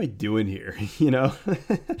 What am I doing here?" You know?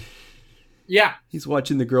 Yeah. He's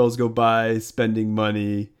watching the girls go by, spending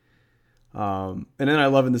money. And then I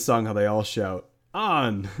love in the song how they all shout,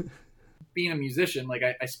 "On!" Being a musician, like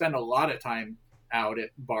I spend a lot of time out at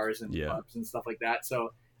bars and Yeah. clubs and stuff like that. So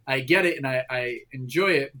I get it and I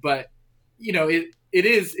enjoy it, but you know,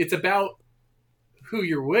 it's about who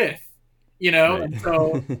you're with, you know? Right. And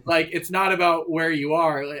so like, it's not about where you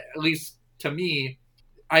are, at least to me.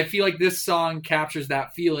 I feel like this song captures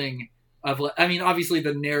that feeling of, I mean, obviously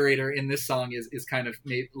the narrator in this song is kind of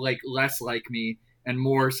like less like me and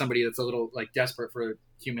more somebody that's a little like desperate for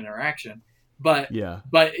human interaction. But Yeah.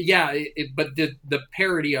 but the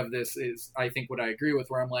parody of this is, I think, what I agree with,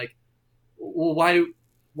 where I'm like, well,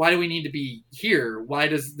 why do we need to be here? Why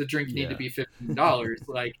does the drink need to be $15?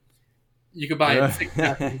 Like, you could buy it 6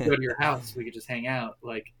 pack and go to your house. We could just hang out.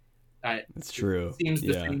 Like, That's true. It seems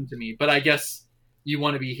the same to me. But I guess you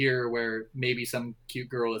want to be here where maybe some cute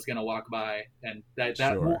girl is going to walk by, and that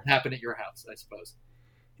Sure. won't happen at your house, I suppose.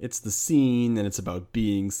 It's the scene and it's about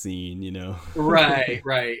being seen, you know? Right.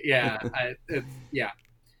 Yeah.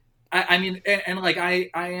 I mean, and like I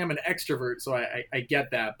am an extrovert, so I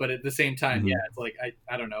get that. But at the same time, yeah, it's like,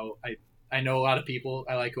 I don't know. I know a lot of people.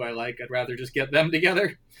 I like who I like. I'd rather just get them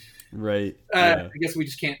together. Right. I guess we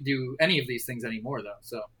just can't do any of these things anymore, though.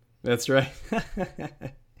 So That's right.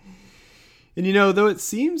 And you know, though it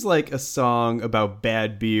seems like a song about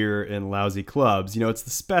bad beer and lousy clubs, you know, it's the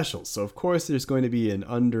Specials. So of course there's going to be an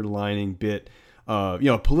underlining bit of,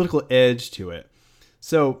 you know, political edge to it.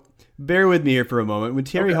 So bear with me here for a moment. When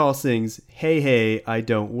Terry Hall sings, "Hey, hey, I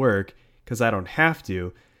don't work because I don't have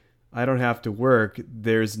to work,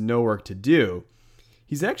 there's no work to do,"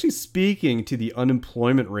 he's actually speaking to the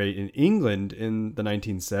unemployment rate in England in the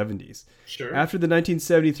 1970s. sure. After the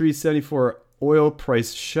 1973-74 oil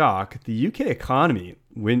price shock, the UK economy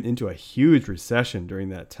went into a huge recession during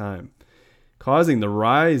that time, causing the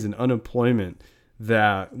rise in unemployment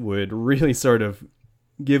that would really sort of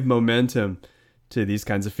give momentum to these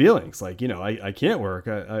kinds of feelings. Like, you know, I can't work.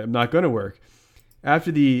 I'm not going to work.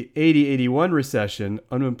 After the 80-81 recession,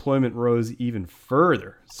 unemployment rose even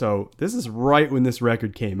further. So this is right when this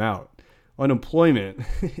record came out. Unemployment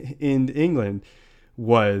in England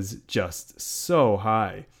was just so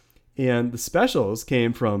high. And the Specials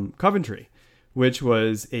came from Coventry, which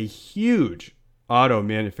was a huge auto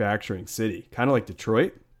manufacturing city, kind of like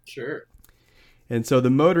Detroit. Sure. And so the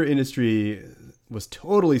motor industry was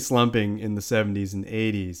totally slumping in the 70s and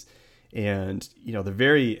 80s. And, you know, the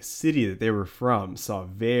very city that they were from saw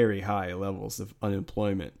very high levels of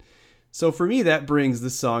unemployment. So for me, that brings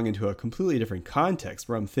this song into a completely different context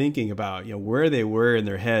where I'm thinking about, you know, where they were in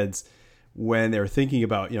their heads when they were thinking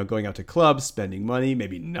about, you know, going out to clubs, spending money,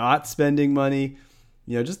 maybe not spending money,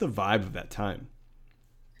 you know, just the vibe of that time.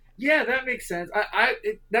 Yeah, that makes sense.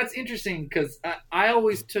 That's interesting because I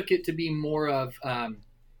always took it to be more of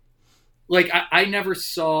like I never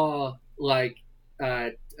saw like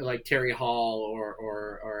Terry Hall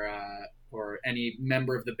or any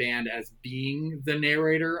member of the band as being the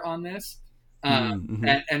narrator on this,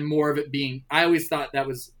 and more of it being. I always thought that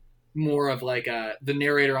was more of like the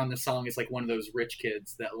narrator on the song is like one of those rich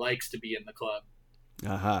kids that likes to be in the club.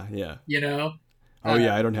 Yeah. You know. Oh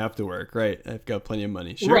yeah, I don't have to work. Right, I've got plenty of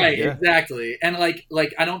money. Sure, right, yeah. exactly. And like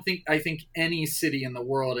I think any city in the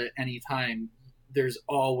world at any time, there's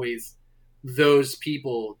always those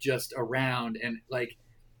people just around, and like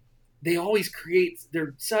they always create.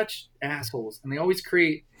 They're such assholes, and they always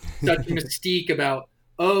create such mystique about.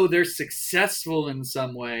 Oh, they're successful in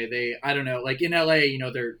some way. I don't know, like in LA, you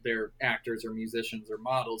know, they're actors or musicians or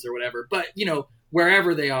models or whatever. But you know,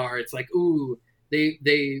 wherever they are, it's like, ooh, they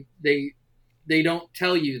don't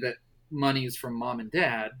tell you that money's from mom and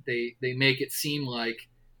dad. They make it seem like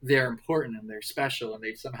they're important and they're special and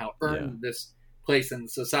they've somehow earned this place in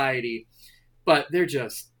society, but they're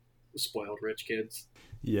just spoiled rich kids.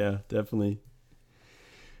 Yeah, definitely.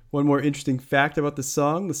 One more interesting fact about the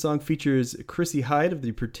song features Chrissy Hyde of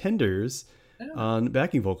the Pretenders on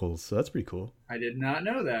backing vocals, so that's pretty cool. I did not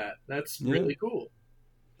know that. That's really cool.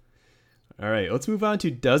 All right, let's move on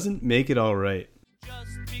to Doesn't Make It All Right.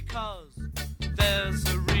 Just because there's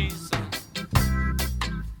a reason,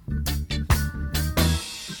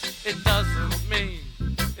 it doesn't mean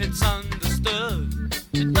it's understood.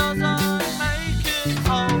 It doesn't make it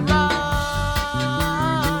alright.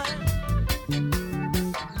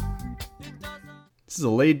 This is a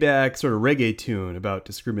laid-back sort of reggae tune about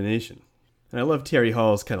discrimination. And I love Terry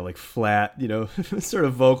Hall's kind of like flat, sort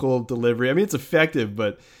of vocal delivery. I mean, it's effective,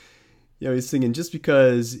 but, he's singing, just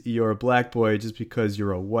because you're a black boy, just because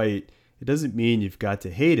you're a white, it doesn't mean you've got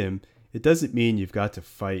to hate him. It doesn't mean you've got to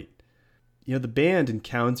fight. The band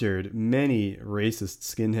encountered many racist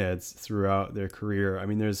skinheads throughout their career. I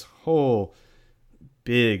mean, there's whole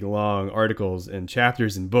big, long articles and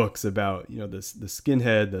chapters and books about, the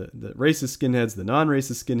skinhead, the racist skinheads, the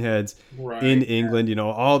non-racist skinheads in England,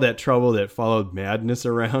 all that trouble that followed Madness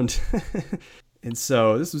around. And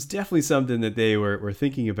so this was definitely something that they were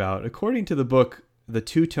thinking about. According to the book, The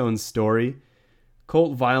Two-Tone Story,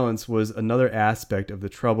 cult violence was another aspect of the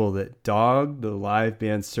trouble that dogged the live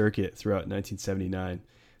band circuit throughout 1979.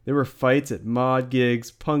 There were fights at mod gigs,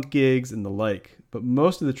 punk gigs, and the like, but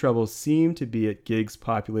most of the trouble seemed to be at gigs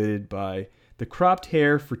populated by the cropped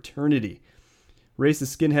hair fraternity.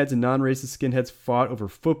 Racist skinheads and non-racist skinheads fought over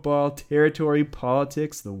football, territory,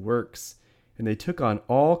 politics, the works, and they took on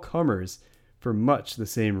all comers for much the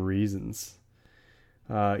same reasons.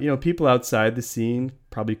 People outside the scene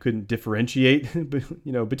probably couldn't differentiate,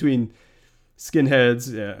 between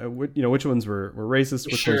skinheads, which ones were racist,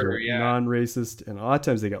 which ones were non-racist, and a lot of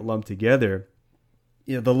times they got lumped together.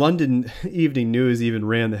 The London Evening News even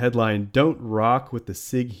ran the headline, "Don't Rock with the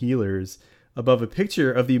Sig Healers," above a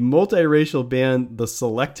picture of the multiracial band The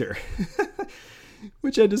Selecter,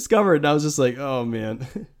 which I discovered, and I was just like, oh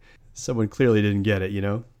man, someone clearly didn't get it,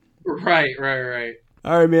 Right.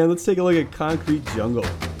 All right, man, let's take a look at Concrete Jungle.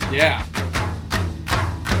 Yeah.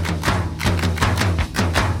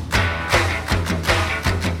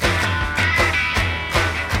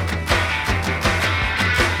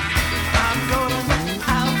 I'm going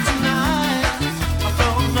out tonight. I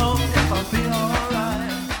don't know if I'll be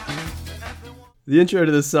alright. The intro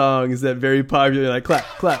to the song is that very popular, like clap,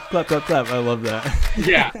 clap, clap, clap, clap. I love that.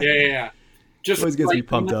 Yeah. Just always gets me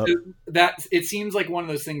pumped up. That it seems like one of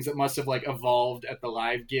those things that must have like evolved at the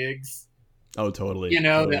live gigs. Oh, totally.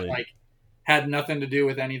 Totally. That like had nothing to do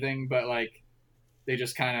with anything, but like they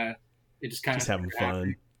just kind of having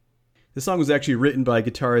fun. The song was actually written by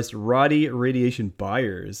guitarist Roddy Radiation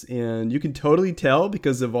Byers, and you can totally tell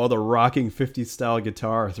because of all the rocking 50s style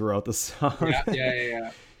guitar throughout the song.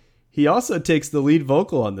 Yeah. He also takes the lead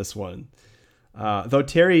vocal on this one. Though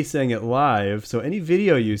Terry sang it live, so any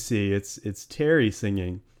video you see, it's Terry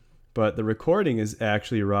singing, but the recording is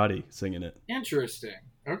actually Roddy singing it. Interesting.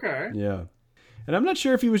 Okay. Yeah. And I'm not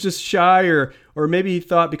sure if he was just shy or maybe he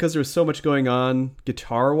thought because there was so much going on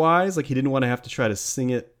guitar-wise, like he didn't want to have to try to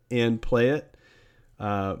sing it and play it.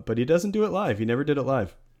 But he doesn't do it live. He never did it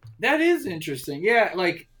live. That is interesting. Yeah,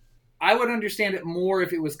 like I would understand it more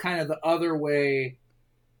if it was kind of the other way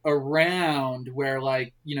around where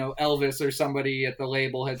like, Elvis or somebody at the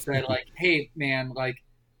label had said like, hey man, like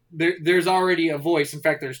there's already a voice. In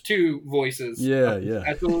fact, there's two voices. Yeah.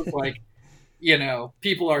 That's like,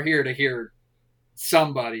 people are here to hear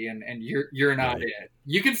somebody and you're not right. it.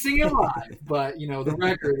 You can sing it live, but the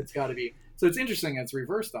record, it's got to be. So it's interesting it's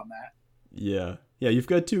reversed on that. Yeah, you've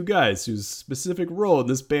got two guys whose specific role in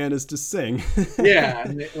this band is to sing.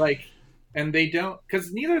 Yeah, and they don't,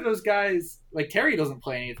 because neither of those guys, like Terry doesn't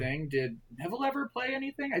play anything. Did Neville ever play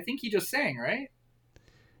anything? I think he just sang, right?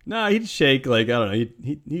 No, he'd shake, like, I don't know,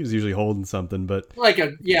 he was usually holding something, but like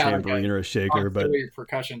a tambourine or a shaker, but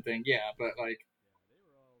percussion thing, yeah, but like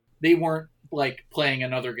they weren't like playing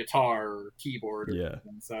another guitar or keyboard or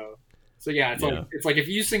something. So yeah, it's like if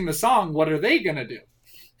you sing the song, what are they gonna do?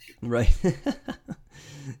 Right.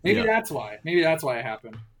 Maybe that's why it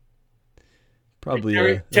happened. Probably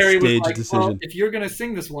like Terry a stage was like, decision. well, if you're gonna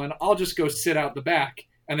sing this one, I'll just go sit out the back.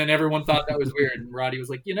 And then everyone thought that was weird, and Roddy was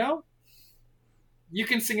like, you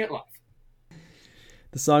can sing it live.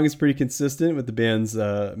 The song is pretty consistent with the band's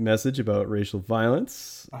message about racial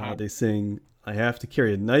violence. Uh-huh. They sing, "I have to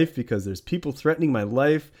carry a knife because there's people threatening my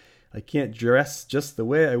life. I can't dress just the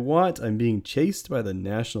way I want. I'm being chased by the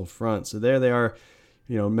National Front." So there they are,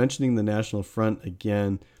 mentioning the National Front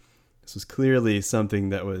again. This was clearly something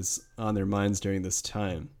that was on their minds during this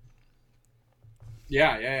time.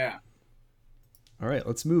 Yeah. All right,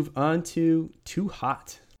 let's move on to Too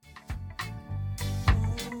Hot.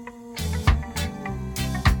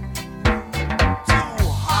 Too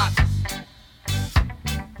hot.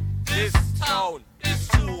 This town is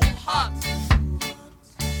too hot.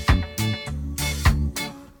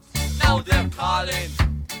 Now they're calling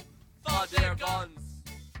for their guns.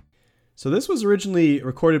 So this was originally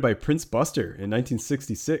recorded by Prince Buster in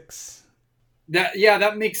 1966.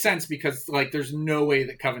 That makes sense because like there's no way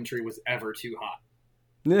that Coventry was ever too hot.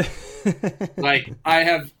 Like I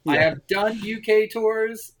have done UK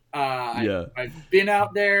tours. I've been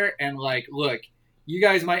out there and like, look, you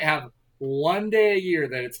guys might have one day a year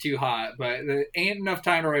that it's too hot, but there ain't enough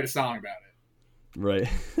time to write a song about it. Right.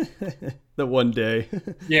 The one day.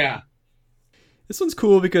 Yeah. This one's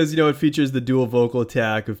cool because, it features the dual vocal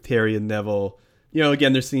attack of Terry and Neville.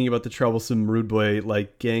 Again, they're singing about the troublesome rude boy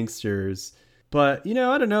like gangsters. But,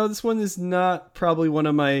 I don't know. This one is not probably one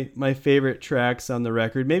of my favorite tracks on the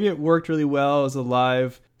record. Maybe it worked really well as a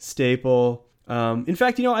live staple. In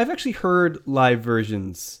fact, I've actually heard live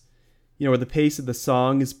versions, where the pace of the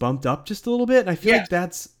song is bumped up just a little bit. And I feel like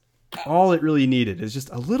that's all it really needed is just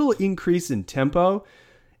a little increase in tempo.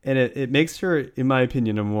 And it makes her, in my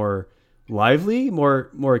opinion, a more lively,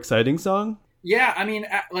 more exciting song. Yeah, I mean,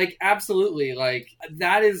 like, absolutely. Like,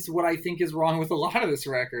 that is what I think is wrong with a lot of this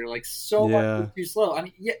record. Like, so much is too slow. I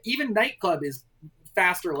mean, even Nightclub is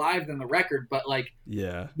faster live than the record, but, like,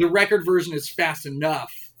 the record version is fast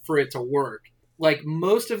enough for it to work. Like,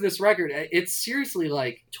 most of this record, it's seriously,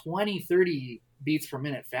 like, 20, 30 beats per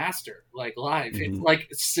minute faster, like, live. Mm-hmm. It's, like,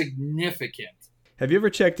 significant. Have you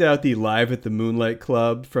ever checked out the Live at the Moonlight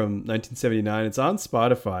Club from 1979? It's on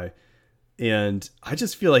Spotify. And I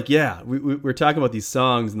just feel like, we're talking about these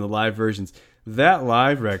songs and the live versions. That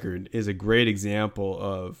live record is a great example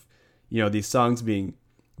of, these songs being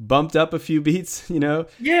bumped up a few beats,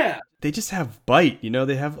 Yeah. They just have bite,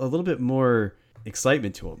 they have a little bit more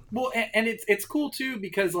excitement to them. Well, and it's cool too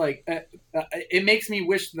because like it makes me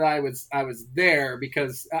wish that I was there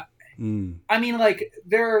because I mean, like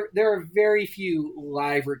there are very few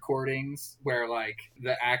live recordings where like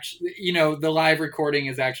the live recording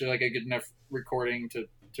is actually like a good enough recording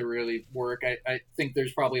to really work. I think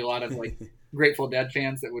there's probably a lot of like Grateful Dead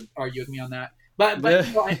fans that would argue with me on that. But I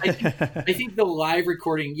think the live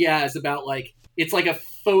recording, is about like it's like a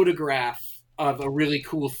photograph of a really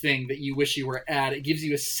cool thing that you wish you were at. It gives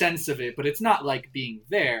you a sense of it, but it's not like being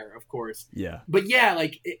there, of course. Yeah. But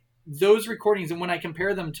those recordings, and when I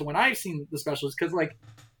compare them to when I've seen the specials, because like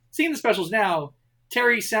seeing the specials now,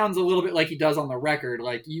 Terry sounds a little bit like he does on the record.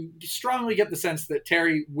 Like you strongly get the sense that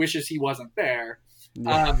Terry wishes he wasn't there,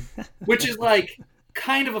 which is like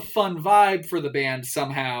kind of a fun vibe for the band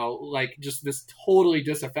somehow. Like just this totally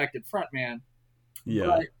disaffected frontman.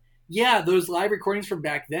 Yeah. But those live recordings from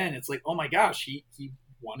back then, it's like, oh my gosh, he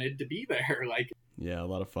wanted to be there. Like, a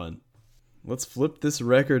lot of fun. Let's flip this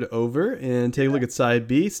record over and take a look at side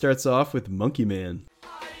B. Starts off with Monkey Man.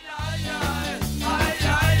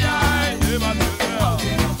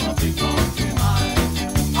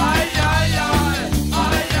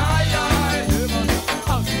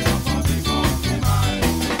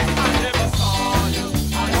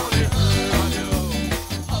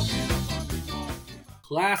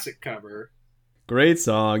 classic cover. Great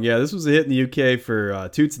song. Yeah, this was a hit in the UK for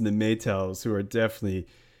Toots and the Maytals, who are definitely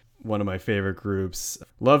one of my favorite groups.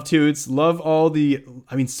 Love Toots. Love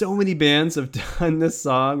so many bands have done this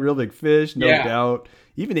song. Real Big Fish, No Doubt.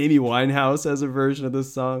 Even Amy Winehouse has a version of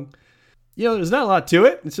this song. There's not a lot to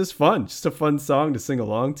it. It's just fun. Just a fun song to sing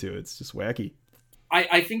along to. It's just wacky.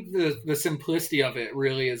 I think the simplicity of it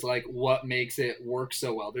really is like what makes it work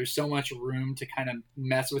so well. There's so much room to kind of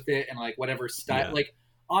mess with it and like whatever style. Yeah. Like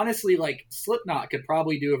honestly, like Slipknot could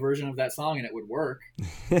probably do a version of that song and it would work.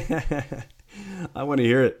 I want to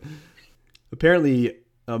hear it. Apparently,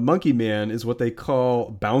 Monkey Man is what they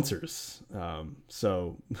call bouncers.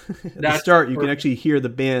 So at the start, you can actually hear the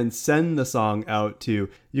band send the song out to.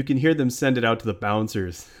 You can hear them send it out to the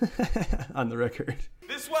bouncers on the record.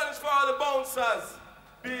 This one is for all the bouncers.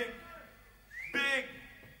 Big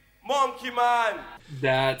Monkey Man.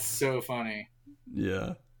 That's so funny.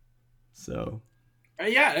 Yeah. So.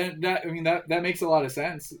 That makes a lot of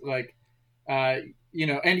sense. Like, and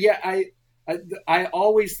I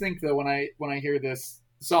always think though when I hear this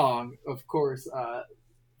song, of course,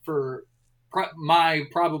 for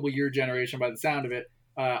probably your generation by the sound of it,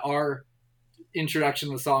 our introduction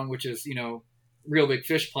to the song, which is Real Big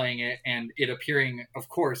Fish playing it and it appearing, of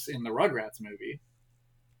course, in the Rugrats movie.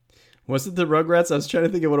 Was it the Rugrats? I was trying to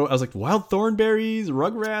think of what I was like. Wild Thornberries,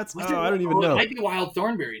 Rugrats. I don't even know. It might be Wild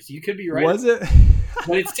Thornberries. You could be right. Was it?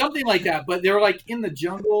 but it's something like that. But they're like in the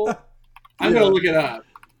jungle. I'm gonna look it up.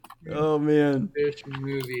 Oh man. Fish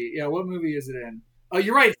movie. Yeah, what movie is it in? Oh,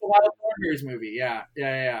 you're right. It's the Wild Thornberrys movie.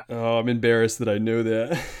 Yeah. Oh, I'm embarrassed that I know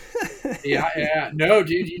that. Yeah. No,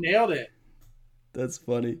 dude, you nailed it. That's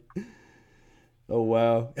funny. Oh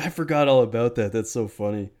wow, I forgot all about that. That's so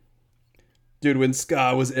funny, dude. When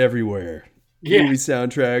ska was everywhere, Yeah. movie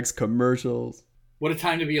soundtracks, commercials. What a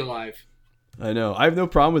time to be alive. I know. I have no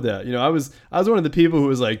problem with that. You know, I was one of the people who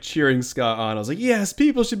was like cheering ska on. I was like, yes,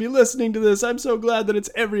 people should be listening to this. I'm so glad that it's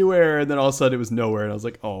everywhere. And then all of a sudden it was nowhere, and I was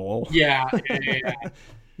like, oh. Yeah.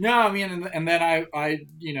 No, I mean, and then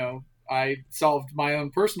I solved my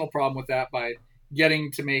own personal problem with that by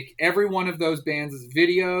getting to make every one of those bands as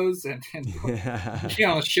videos and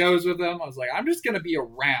shows with them. I was like, I'm just gonna be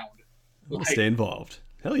around. Like, stay involved.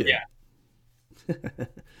 Hell yeah.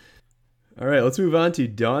 All right, let's move on to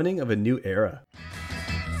Dawning of a New Era.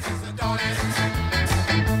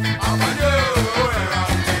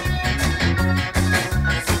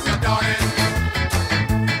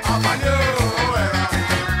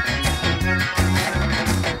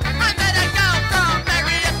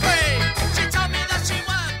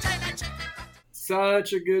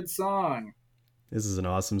 Such a good song. This is an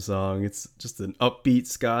awesome song. It's just an upbeat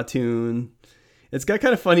ska tune. It's got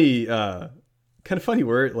kind of funny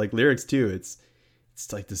word like lyrics too. It's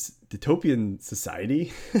like this dystopian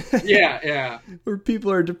society. Yeah. Where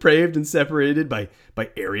people are depraved and separated by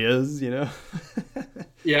areas, you know.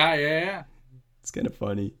 Yeah. It's kind of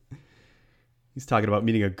funny. He's talking about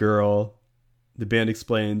meeting a girl. The band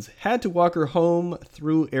explains, had to walk her home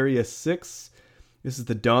through Area 6. This is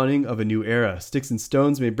the dawning of a new era. Sticks and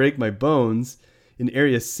stones may break my bones. In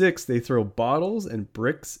Area 6, they throw bottles and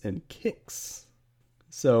bricks and kicks.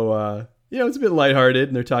 So, it's a bit lighthearted,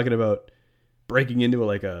 and they're talking about breaking into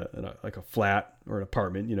like a flat or an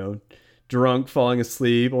apartment, drunk, falling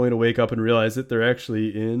asleep, only to wake up and realize that they're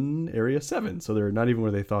actually in Area 7. So they're not even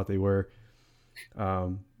where they thought they were.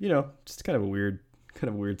 Just kind of a weird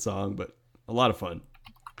song, but a lot of fun.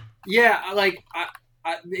 Yeah,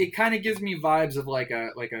 it kind of gives me vibes of like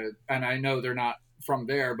a, and I know they're not from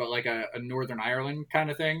there, but like a Northern Ireland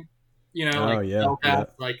kind of thing.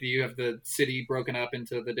 Belfast, like you have the city broken up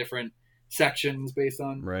into the different sections based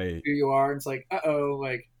on who you are. And it's like,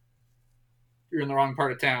 like you're in the wrong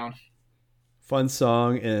part of town. Fun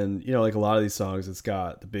song, and like a lot of these songs, it's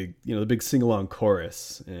got the big sing-along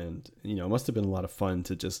chorus, and it must have been a lot of fun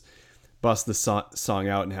to just bust the song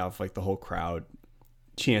out and have like the whole crowd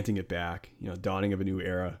chanting it back. Dawning of a new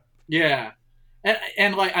era. Yeah,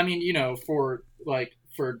 and like I mean, for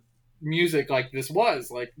music, like this was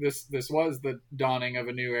the dawning of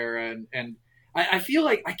a new era, and I feel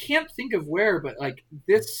like I can't think of where, but like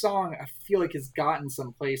this song I feel like has gotten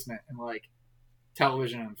some placement in like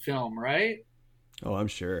television and film, right? Oh, I'm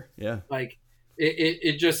sure. Yeah. Like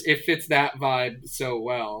it fits that vibe so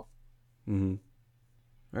well. Mm-hmm.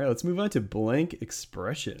 All right, let's move on to Blank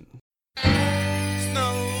Expression.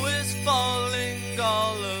 Snow is falling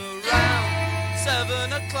all around.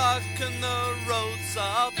 7 o'clock and the roads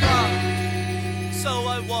are blocked. So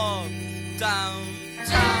I walk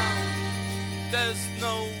downtown. There's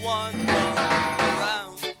no one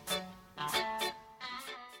around.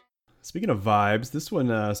 Speaking of vibes, this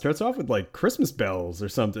one starts off with like Christmas bells or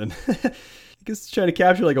something. I guess trying to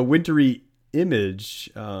capture like a wintry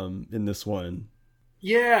image in this one.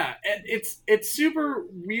 Yeah, it's super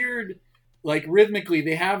weird. Like rhythmically,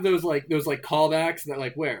 they have those callbacks that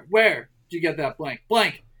like where did you get that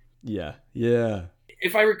blank? Yeah.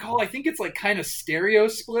 If I recall, I think it's like kind of stereo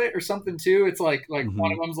split or something too. It's like mm-hmm.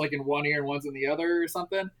 One of them's like in one ear and one's in the other or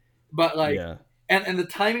something. But like. Yeah. And the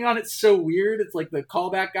timing on it's so weird. It's like the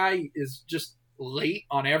callback guy is just late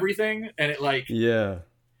on everything, and it like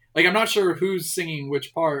I'm not sure who's singing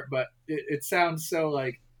which part, but it sounds so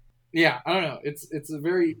like I don't know. It's a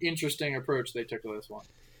very interesting approach they took to this one.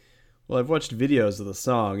 Well, I've watched videos of the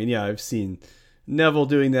song, and I've seen Neville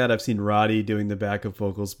doing that. I've seen Roddy doing the backup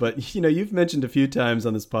vocals, but you've mentioned a few times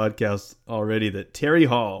on this podcast already that Terry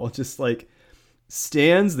Hall just like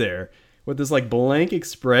stands there with this like blank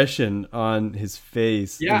expression on his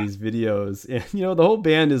face in these videos. And, the whole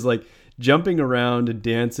band is like jumping around and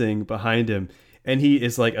dancing behind him. And he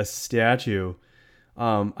is like a statue.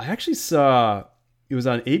 I actually saw, it was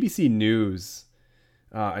on ABC News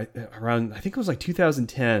around, I think it was like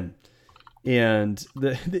 2010. And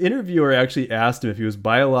the interviewer actually asked him if he was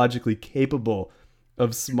biologically capable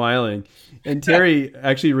of smiling. And Terry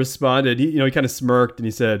actually responded, he kind of smirked and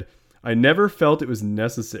he said, I never felt it was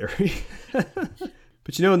necessary.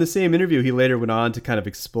 But in the same interview, he later went on to kind of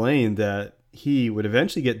explain that he would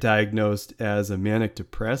eventually get diagnosed as a manic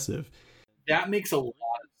depressive. That makes a lot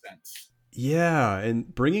of sense. Yeah,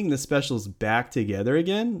 and bringing the specials back together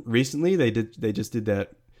again. Recently, they just did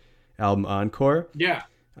that album Encore. Yeah.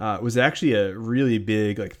 Was actually a really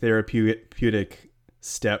big like therapeutic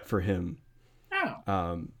step for him.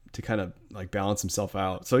 Oh. To kind of like balance himself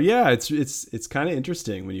out. So yeah, it's kind of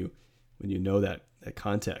interesting when you know that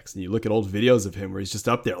context and you look at old videos of him where he's just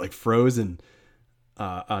up there like frozen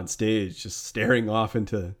on stage, just staring off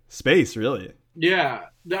into space. Really. Yeah.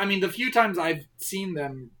 I mean, the few times I've seen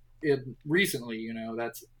them recently, you know,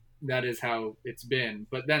 that is how it's been.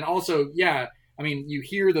 But then also, yeah, I mean, you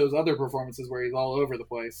hear those other performances where he's all over the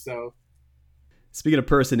place. So. Speaking of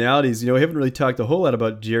personalities, you know, we haven't really talked a whole lot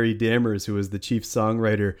about Jerry Dammers, who was the chief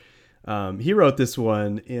songwriter. He wrote this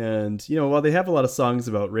one, and, you know, while they have a lot of songs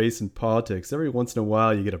about race and politics, every once in a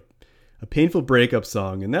while you get a painful breakup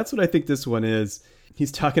song, and that's what I think this one is.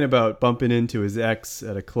 He's talking about bumping into his ex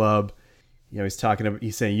at a club. You know,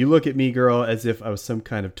 he's saying, "You look at me, girl, as if I was some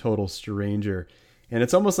kind of total stranger." And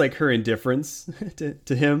it's almost like her indifference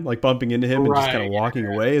to him, like bumping into him and just kind of walking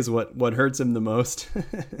away is what hurts him the most.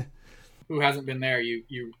 Who hasn't been there?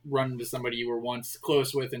 You run into somebody you were once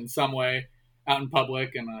close with in some way out in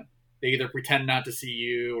public, and they either pretend not to see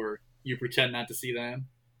you or you pretend not to see them.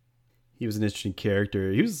 He was an interesting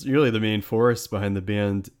character. He was really the main force behind the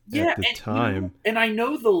band at the time. You know, and I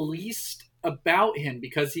know the least about him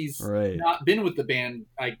because he's not been with the band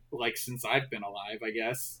since I've been alive, I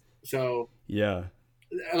guess. So yeah,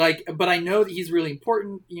 but I know that he's really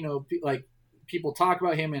important. You know, like. People talk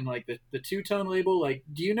about him in like the Two-Tone label. Like,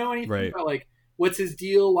 do you know anything about like what's his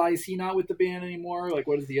deal? Why is he not with the band anymore? Like,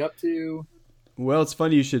 what is he up to? Well, it's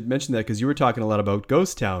funny you should mention that because you were talking a lot about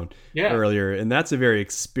Ghost Town earlier, and that's a very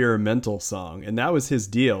experimental song, and that was his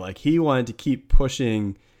deal. Like, he wanted to keep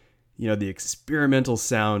pushing, you know, the experimental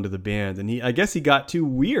sound of the band, and I guess he got too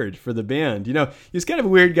weird for the band. You know, he's kind of a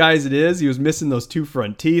weird guy as it is. He was missing those two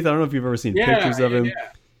front teeth. I don't know if you've ever seen pictures of him.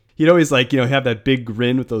 Yeah. He'd always like, you know, have that big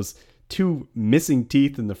grin with those two missing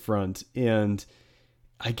teeth in the front, and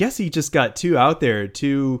I guess he just got too out there,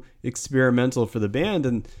 too experimental for the band,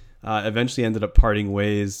 and eventually ended up parting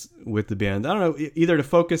ways with the band. I don't know, either to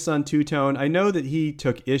focus on Two-Tone. I know that he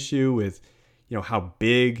took issue with, you know, how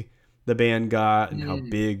big the band got and how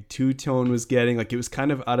big Two-Tone was getting. Like, it was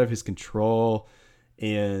kind of out of his control,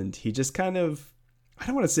 and he just kind of, I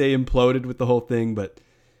don't want to say imploded with the whole thing, but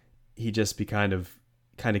he just kind of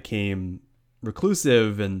came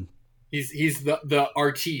reclusive, and He's the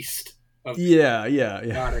artiste. Yeah.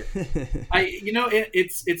 Got it.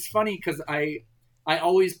 It's funny because I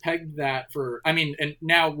always pegged that for. I mean, and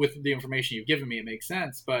now with the information you've given me, it makes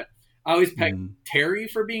sense. But I always pegged Terry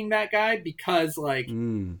for being that guy because,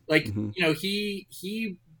 you know,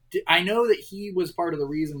 he. I know that he was part of the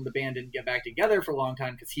reason the band didn't get back together for a long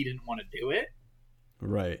time because he didn't want to do it.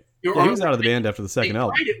 Right. Yeah, he was out of the band after the second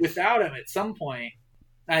album. They tried it without him at some point.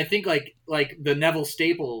 I think like the Neville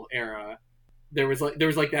Staple era, there was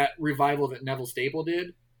like that revival that Neville Staple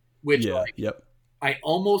did, which I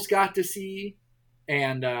almost got to see,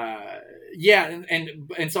 and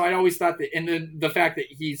and so I always thought that, and then the fact that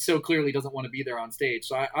he so clearly doesn't want to be there on stage,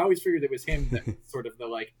 so I always figured it was him that was sort of the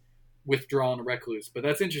like withdrawn recluse. But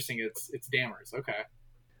that's interesting. It's Dammers, okay,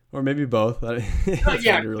 or maybe both. Could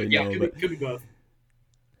be both.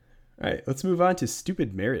 All right, let's move on to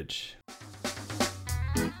Stupid Marriage.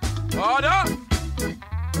 Order!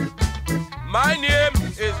 My name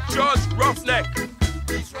is Judge Roughneck, and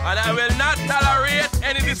I will not tolerate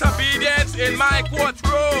any disobedience in my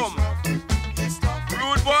courtroom.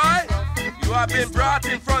 Rude boy, you have been brought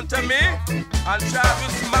in front of me and tried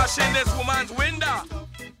to smash in this woman's window.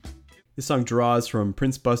 This song draws from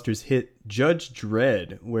Prince Buster's hit Judge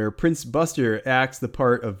Dredd, where Prince Buster acts the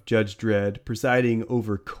part of Judge Dredd, presiding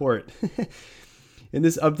over court. In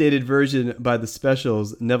this updated version by the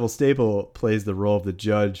Specials, Neville Staple plays the role of the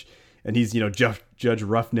judge, and he's, you know, Judge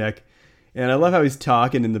Roughneck. And I love how he's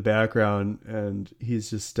talking in the background, and he's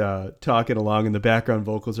just talking along, and the background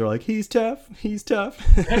vocals are like, he's tough.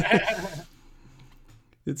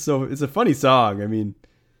 It's a funny song. I mean,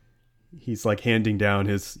 he's like handing down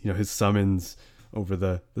his summons over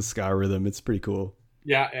the ska rhythm. It's pretty cool.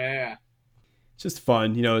 Yeah. It's just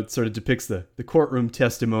fun. You know, it sort of depicts the courtroom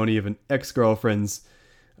testimony of an ex-girlfriend's,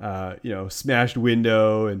 smashed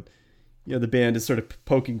window, and, you know, the band is sort of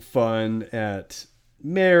poking fun at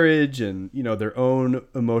marriage and, you know, their own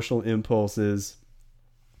emotional impulses.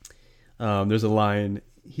 There's a line,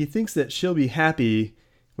 he thinks that she'll be happy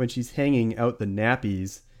when she's hanging out the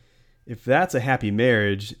nappies. If that's a happy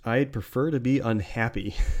marriage, I'd prefer to be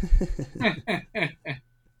unhappy.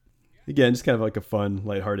 Again, just kind of like a fun,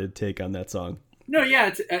 lighthearted take on that song. No,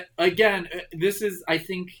 yeah. It's this is, I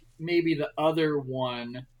think, maybe the other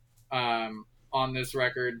one on this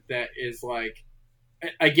record that is like,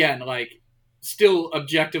 again, like still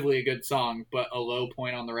objectively a good song, but a low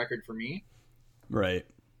point on the record for me. Right.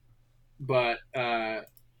 But yeah,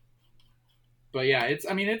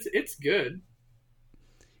 it's good.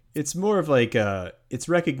 It's more of like it's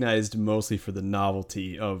recognized mostly for the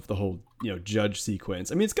novelty of the whole, Judge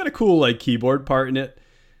sequence. I mean, it's got a cool like keyboard part in it,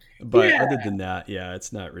 but other than that, yeah,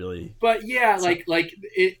 it's not really. But yeah, like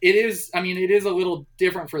it is. I mean, it is a little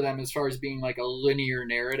different for them as far as being like a linear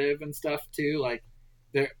narrative and stuff too. Like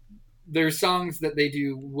their songs that they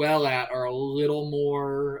do well at are a little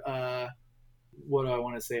more. What do I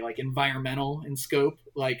want to say? Like environmental in scope,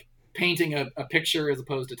 like painting a picture as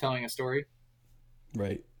opposed to telling a story.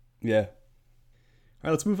 Right. Yeah. All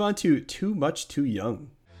right, let's move on to Too Much Too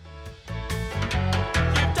Young. You've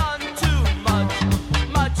done too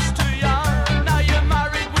much too young. Now you're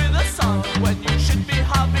married with a son when you should be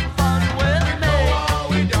having fun with me.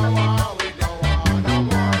 We don't want no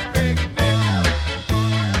more picnic.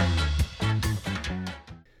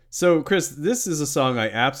 So, Chris, this is a song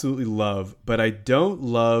I absolutely love, but I don't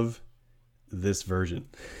love this version.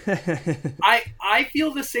 I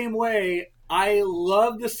feel the same way. I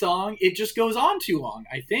love the song. It just goes on too long,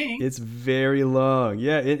 I think. It's very long.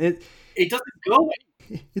 Yeah, it doesn't go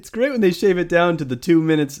anywhere. It's great when they shave it down to the 2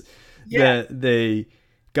 minutes that they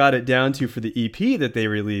got it down to for the EP that they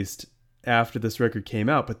released after this record came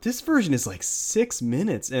out. But this version is like 6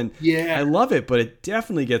 minutes, and I love it, but it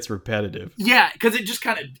definitely gets repetitive. Yeah, because it just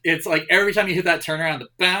kind of, it's like every time you hit that turnaround, the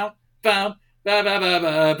bow, bow, ba ba ba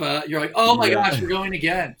ba ba, you're like, oh my gosh, we're going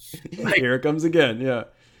again. Like, here it comes again. Yeah.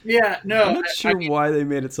 Yeah, no. I'm not sure why they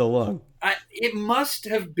made it so long. It must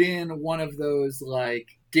have been one of those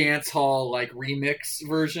like dance hall like remix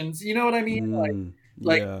versions. You know what I mean?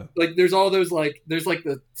 Like there's all those like there's like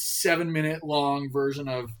the 7-minute long version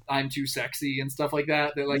of I'm Too Sexy and stuff like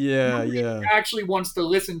that. That like nobody actually wants to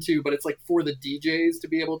listen to, but it's like for the DJs to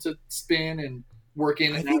be able to spin and work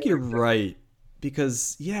in. I think you're right,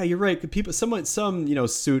 because you're right. People, some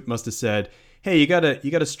suit must have said, hey, you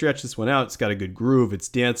gotta stretch this one out. It's got a good groove. It's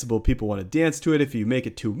danceable. People want to dance to it. If you make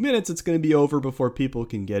it 2 minutes, it's going to be over before people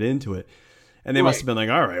can get into it. And they must have been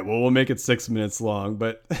like, all right, well, we'll make it 6 minutes long.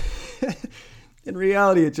 But in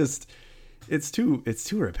reality, it's too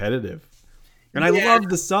repetitive. And I love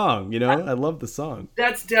the song. I love the song.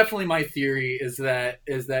 That's definitely my theory. Is that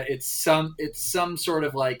it's some sort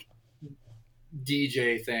of like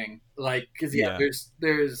DJ thing. Like, because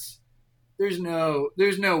there's no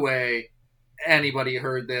way anybody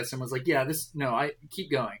heard this and was like, I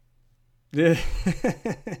keep going. Yeah.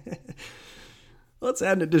 Let's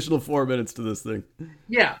add an additional 4 minutes to this thing.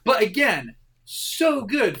 Yeah, but again, so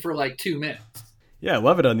good for like 2 minutes. Yeah, I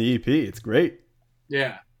love it on the EP. It's great.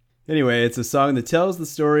 Yeah. Anyway, it's a song that tells the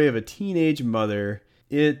story of a teenage mother.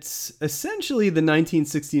 It's essentially the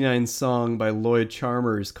 1969 song by Lloyd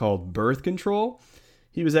Charmers called Birth Control.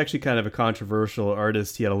 He was actually kind of a controversial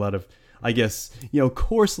artist. He had a lot of, I guess,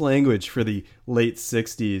 coarse language for the late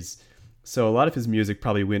 60s. So a lot of his music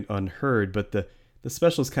probably went unheard, but the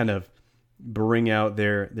Specials kind of bring out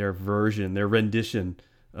their version, their rendition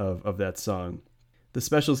of that song. The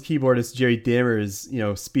Specials keyboardist Jerry Dammers,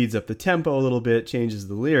 speeds up the tempo a little bit, changes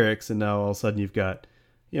the lyrics, and now all of a sudden you've got,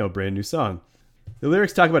 a brand new song. The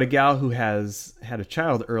lyrics talk about a gal who has had a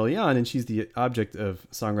child early on, and she's the object of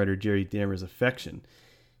songwriter Jerry Dammers' affection.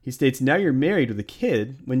 He states, now you're married with a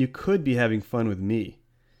kid when you could be having fun with me.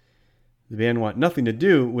 The band want nothing to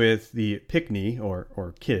do with the pickney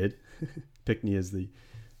or kid. Pickney is the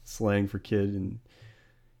slang for kid in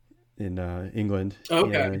England.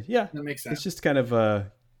 Okay. And, that makes sense. It's just kind of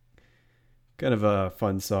a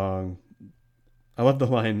fun song. I love the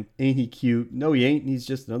line, ain't he cute? No, he ain't. He's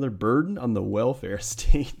just another burden on the welfare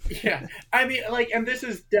state. Yeah. I mean, like, and this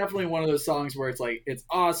is definitely one of those songs where it's like, it's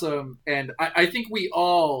awesome. And I think we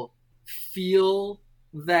all feel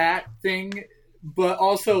that thing, but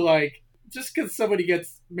also like, just because somebody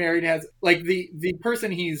gets married has like the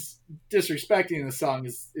person he's disrespecting in the song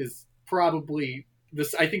is probably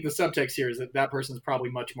this. I think the subtext here is that person's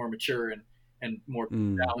probably much more mature and more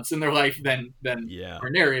balanced in their life than our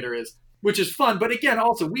narrator is. Which is fun, but again,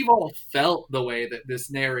 also we've all felt the way that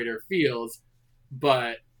this narrator feels,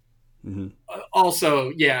 but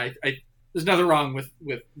also, there's nothing wrong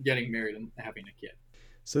with getting married and having a kid.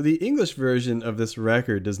 So the English version of this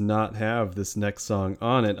record does not have this next song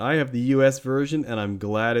on it. I have the US version, and I'm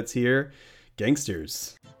glad it's here.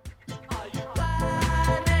 Gangsters.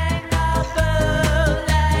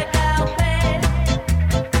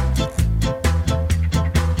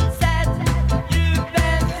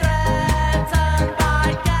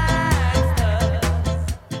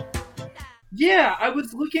 I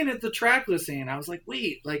was looking at the track listing and I was like,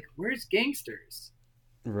 wait, like, where's Gangsters?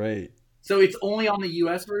 Right. So it's only on the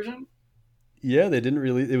US version? Yeah, they didn't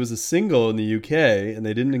really. It was a single in the UK, and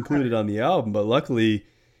they didn't include it on the album. But luckily,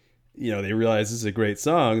 they realized this is a great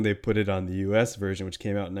song. They put it on the US version, which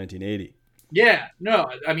came out in 1980. Yeah, no,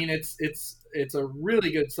 I mean it's a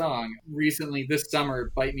really good song. Recently, this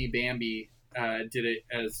summer, Bite Me Bambi did it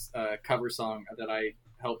as a cover song that I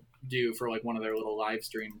helped do for like one of their little live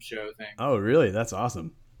stream show things. Oh, really? That's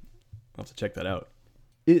awesome. I'll have to check that out.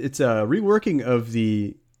 It's a reworking of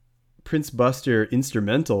the Prince Buster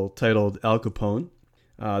instrumental titled Al Capone.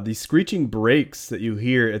 The screeching breaks that you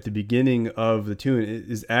hear at the beginning of the tune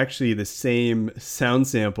is actually the same sound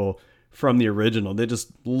sample from the original. They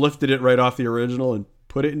just lifted it right off the original and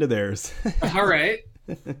put it into theirs. All right.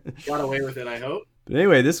 Got away with it, I hope. But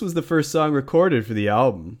anyway, this was the first song recorded for the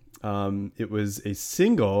album. It was a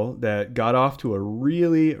single that got off to a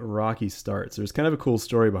really rocky start. So there's kind of a cool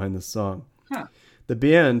story behind this song. Huh. The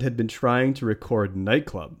band had been trying to record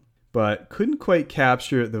Nightclub, but couldn't quite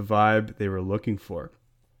capture the vibe they were looking for.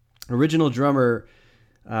 Original drummer,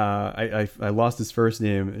 I lost his first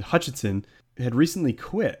name, Hutchinson, had recently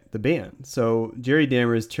quit the band. So Jerry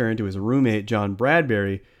Dammers turned to his roommate, John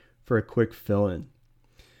Bradbury, for a quick fill-in.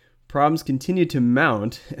 Problems continued to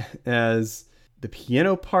mount as the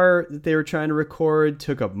piano part that they were trying to record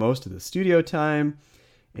took up most of the studio time,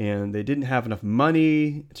 and they didn't have enough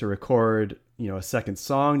money to record, a second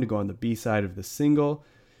song to go on the B-side of the single.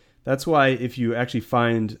 That's why if you actually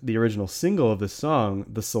find the original single of the song,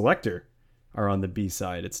 The Selector are on the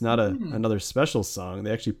B-side. It's not another special song.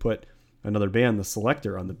 They actually put another band, The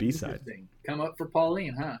Selector, on the B-side. Come up for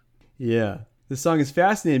Pauline, huh? Yeah. This song is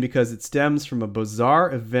fascinating because it stems from a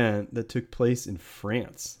bizarre event that took place in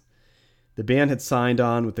France. The band had signed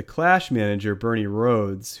on with the Clash manager, Bernie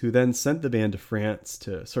Rhodes, who then sent the band to France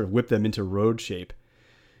to sort of whip them into road shape.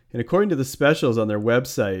 And according to the Specials on their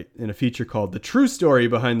website, in a feature called The True Story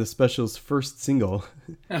Behind the Specials' First Single,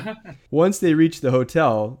 once they reached the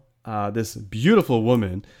hotel, this beautiful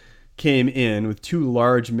woman came in with two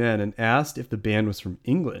large men and asked if the band was from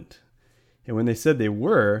England. And when they said they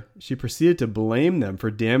were, she proceeded to blame them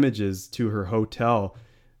for damages to her hotel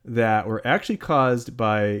that were actually caused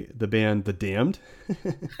by the band The Damned.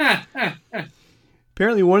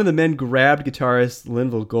 Apparently, one of the men grabbed guitarist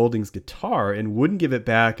Linval Golding's guitar and wouldn't give it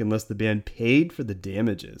back unless the band paid for the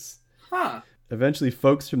damages. Huh. Eventually,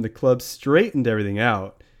 folks from the club straightened everything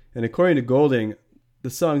out. And according to Golding, the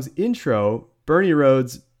song's intro, Bernie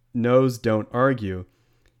Rhodes' No's Don't Argue,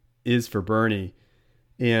 is for Bernie.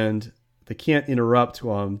 And they can't interrupt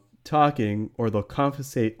while I'm talking or they'll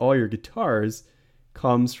confiscate all your guitars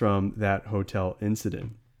comes from that hotel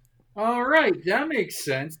incident. All right, that makes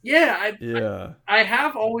sense. Yeah, I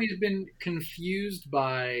have always been confused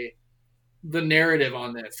by the narrative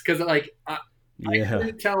on this because, I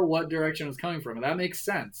couldn't tell what direction it was coming from. And that makes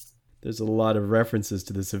sense. There's a lot of references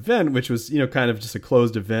to this event, which was, kind of just a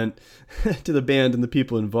closed event to the band and the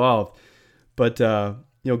people involved. But,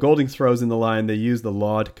 Golding throws in the line, they use the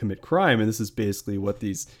law to commit crime. And this is basically what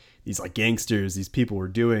these like gangsters, these people were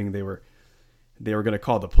doing. They were going to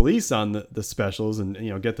call the police on the Specials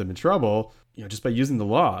and, get them in trouble, just by using the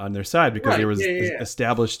law on their side because there was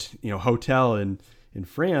established, hotel in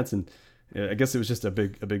France. And I guess it was just a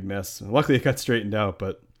big mess. Luckily it got straightened out,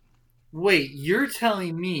 but. Wait, you're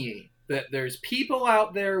telling me that there's people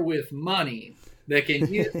out there with money that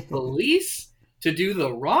can use police to do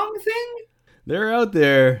the wrong thing? They're out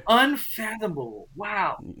there. Unfathomable.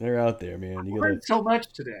 Wow. They're out there, man. You learned so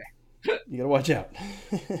much today. You gotta watch out.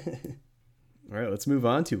 All right, let's move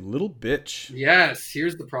on to Little Bitch. Yes,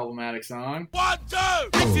 here's the problematic song. 1, 2!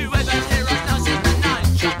 If you ever hear us now in the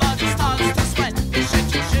night, your body starts to sweat, you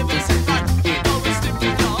shed your shivers in fright. You know it's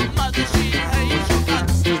different, your mother, she hates your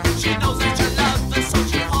guts. She knows that you love her, so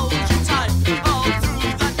she holds you tight all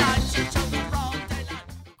through the night until the broad daylight.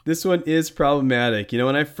 This one is problematic.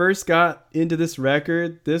 When I first got into this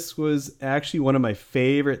record, this was actually one of my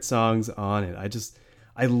favorite songs on it.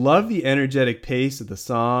 I love the energetic pace of the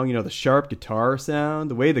song, the sharp guitar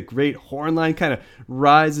sound, the way the great horn line kind of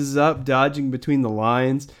rises up, dodging between the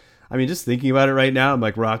lines. I mean, just thinking about it right now, I'm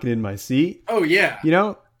like rocking in my seat. Oh, yeah.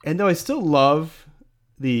 And though I still love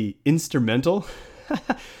the instrumental,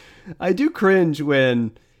 I do cringe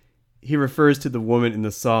when he refers to the woman in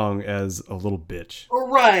the song as a little bitch.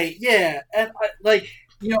 Right, yeah. And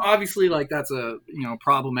obviously, that's a,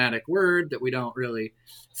 problematic word that we don't really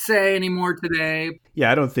say anymore today. Yeah,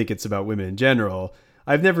 I don't think it's about women in general.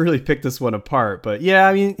 I've never really picked this one apart, but yeah,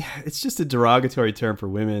 I mean, it's just a derogatory term for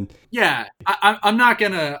women. Yeah, I'm not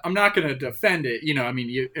gonna defend it. You know, I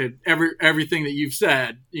mean, everything that you've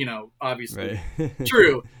said, you know, obviously Right.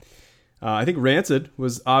 true. I think Rancid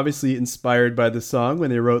was obviously inspired by the song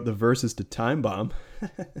when they wrote the verses to Time Bomb.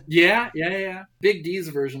 Yeah. Big D's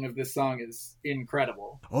version of this song is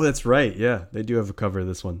incredible. Oh, that's right. Yeah, they do have a cover of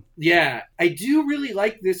this one. Yeah, I do really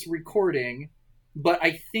like this recording, but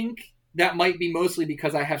I think that might be mostly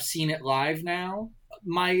because I have seen it live now.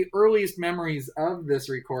 My earliest memories of this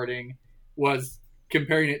recording was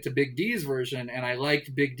comparing it to Big D's version, and I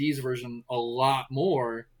liked Big D's version a lot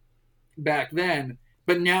more back then,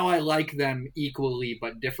 but now I like them equally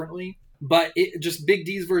but differently. But Big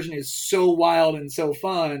D's version is so wild and so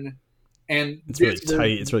fun, and It's really this version,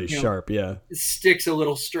 tight. It's really you know, sharp. Yeah. sticks a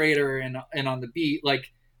little straighter and on the beat. Like,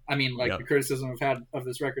 I mean, like Yep. the criticism I've had of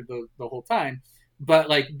this record the whole time, but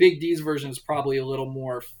like Big D's version is probably a little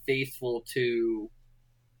more faithful to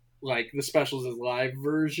like the Specials' live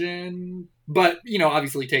version, but you know,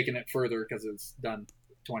 obviously taking it further because it's done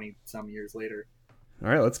 20 some years later. All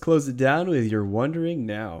right, let's close it down with You're Wondering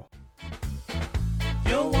Now.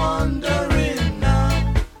 You're wondering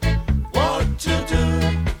now what to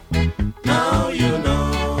do. Now you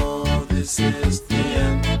know this is the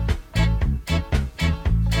end.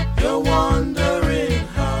 You're wondering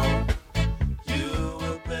how you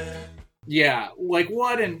will bear. Yeah, like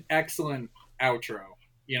what an excellent outro,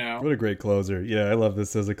 you know? What a great closer. Yeah, I love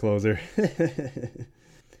this as a closer.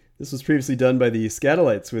 This was previously done by the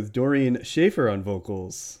Scatolites with Doreen Schaefer on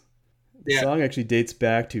vocals. The Yeah. song actually dates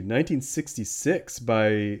back to 1966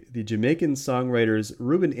 by the Jamaican songwriters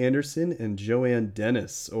Reuben Anderson and Joanne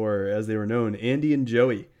Dennis, or as they were known, Andy and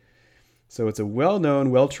Joey. So it's a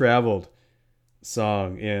well-known, well-traveled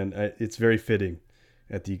song, and it's very fitting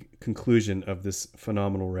at the conclusion of this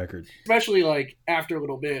phenomenal record. Especially like After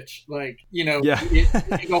Little Bitch, like, you know, Yeah.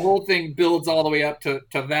 the whole thing builds all the way up to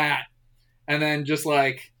that, and then just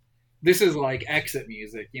like this is like exit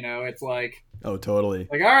music, you know? It's like Oh, totally.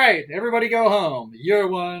 all right, everybody go home. You're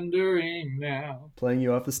wondering now. Playing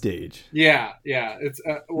you off the stage. Yeah, it's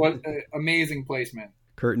what amazing placement.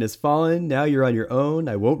 Curtain has fallen, now you're on your own,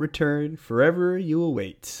 I won't return, forever you will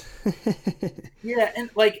wait. Yeah, and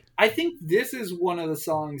like I think this is one of the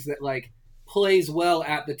songs that like plays well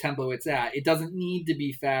at the tempo it's at. It doesn't need to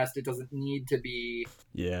be fast. It doesn't need to be.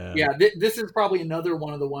 Yeah. Yeah, this is probably another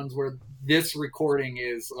one of the ones where this recording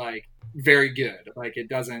is like very good. Like it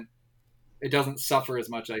doesn't suffer as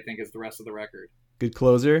much, I think, as the rest of the record. Good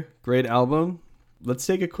closer, great album. Let's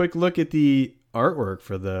take a quick look at the artwork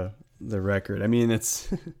for the record. I mean, it's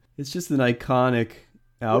just an iconic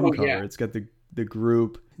album cover. Yeah. It's got the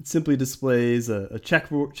group. It simply displays a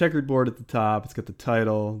checkered board at the top. It's got the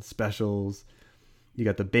title, Specials. You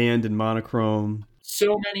got the band in monochrome.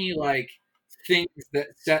 So many like things that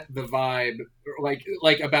set the vibe,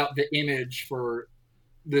 like about the image for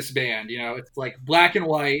this band. You know, it's like black and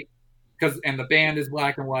white and the band is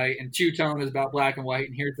black and white, and Two Tone is about black and white,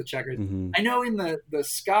 and here's the checkers. Mm-hmm. I know in the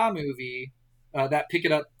ska movie, that Pick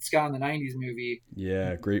It Up Ska in the 90s movie,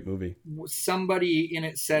 Yeah, great movie. somebody in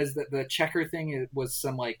it says that the checker thing was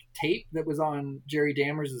some like tape that was on Jerry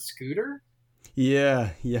Dammers' scooter.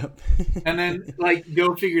 Yeah, yep. And then like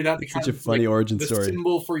go figure that becomes Such a funny origin the story.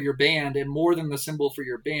 symbol for your band, and more than the symbol for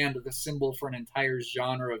your band, the symbol for an entire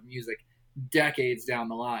genre of music decades down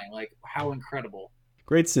the line. Like how incredible.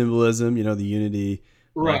 Great symbolism, you know, the unity,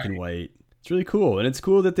 black and white. It's really cool. And it's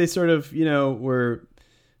cool that they sort of, you know, were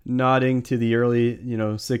nodding to the early, you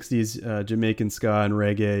know, 60s Jamaican ska and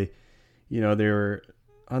reggae. You know, they were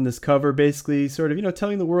on this cover basically sort of, you know,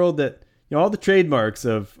 telling the world that, you know, all the trademarks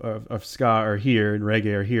of ska are here and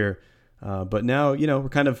reggae are here. But now, you know, we're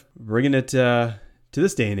kind of bringing it to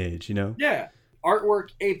this day and age, you know? Yeah. Artwork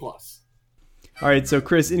A+. All right, so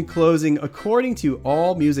Chris, in closing, according to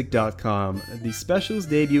allmusic.com, the Specials'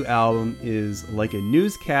 debut album is like a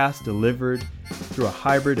newscast delivered through a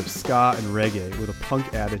hybrid of ska and reggae with a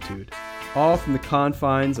punk attitude, all from the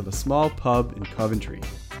confines of a small pub in Coventry.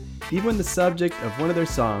 Even when the subject of one of their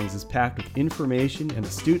songs is packed with information and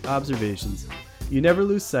astute observations, you never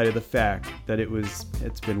lose sight of the fact that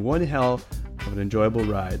it's been one hell of an enjoyable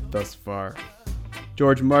ride thus far.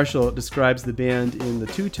 George Marshall describes the band in The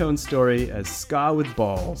Two Tone Story as ska with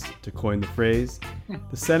balls, to coin the phrase.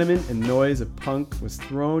 The sentiment and noise of punk was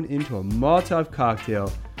thrown into a Molotov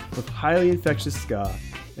cocktail with highly infectious ska,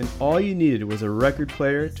 and all you needed was a record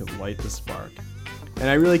player to light the spark. And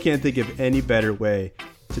I really can't think of any better way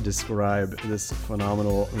to describe this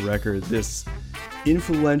phenomenal record, this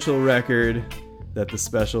influential record that the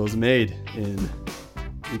Specials made in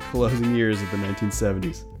the closing years of the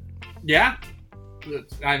 1970s. Yeah.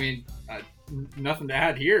 I mean, nothing to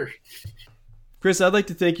add here. Chris, I'd like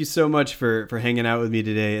to thank you so much for hanging out with me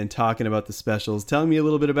today and talking about the specials, telling me a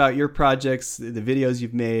little bit about your projects, the videos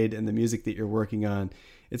you've made, and the music that you're working on.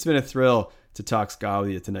 It's been a thrill to talk ska with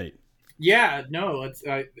you tonight. Yeah, no,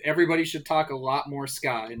 everybody should talk a lot more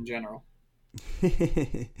ska in general.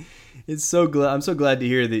 I'm so glad to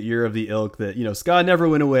hear that you're of the ilk that, ska never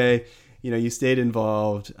went away. You stayed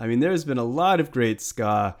involved. I mean, there's been a lot of great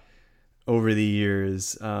ska over the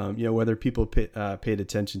years, whether people paid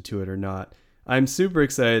attention to it or not. I'm super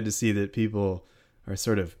excited to see that people are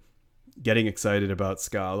sort of getting excited about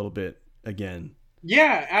ska a little bit again.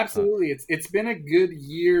 Yeah, absolutely. It's been a good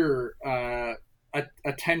year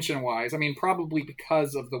attention-wise. I mean, probably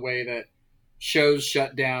because of the way that shows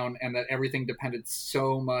shut down and that everything depended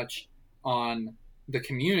so much on the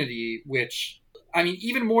community, which, I mean,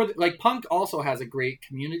 even more, like, punk also has a great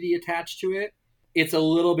community attached to it. It's a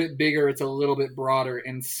little bit bigger, it's a little bit broader,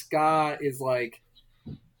 and ska is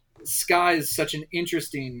such an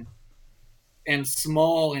interesting and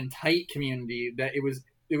small and tight community that it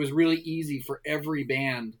was really easy for every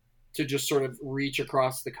band to just sort of reach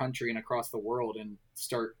across the country and across the world and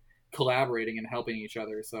start collaborating and helping each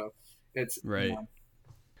other. So it's right.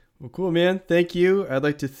 Well, cool, man. Thank you. I'd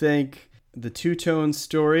like to thank The Two-Tone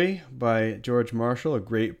Story by George Marshall, a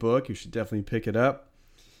great book. You should definitely pick it up.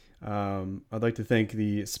 I'd like to thank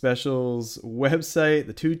the Specials website,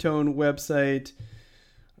 the Two-Tone website.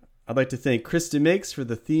 I'd like to thank Chris DeMakes for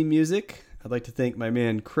the theme music. I'd like to thank my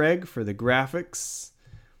man Craig for the graphics.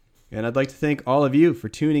 And I'd like to thank all of you for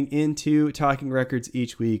tuning into Talking Records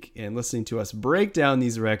each week and listening to us break down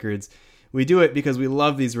these records. We do it because we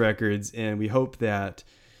love these records, and we hope that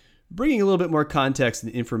bringing a little bit more context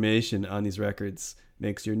and information on these records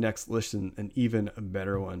makes your next listen an even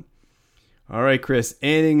better one. All right, Chris,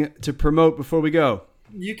 anything to promote before we go?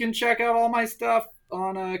 You can check out all my stuff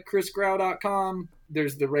on chrisgrau.com.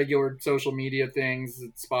 There's the regular social media things,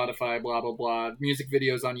 Spotify, blah, blah, blah. Music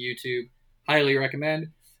videos on YouTube. Highly recommend.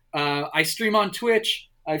 I stream on Twitch.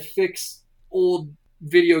 I fix old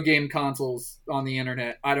video game consoles on the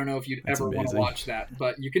internet. I don't know if you'd ever want to watch that,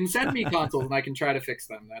 but you can send me consoles and I can try to fix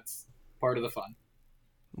them. That's part of the fun.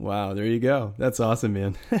 Wow, there you go. That's awesome,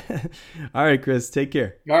 man. All right, Chris, take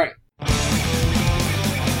care. All right.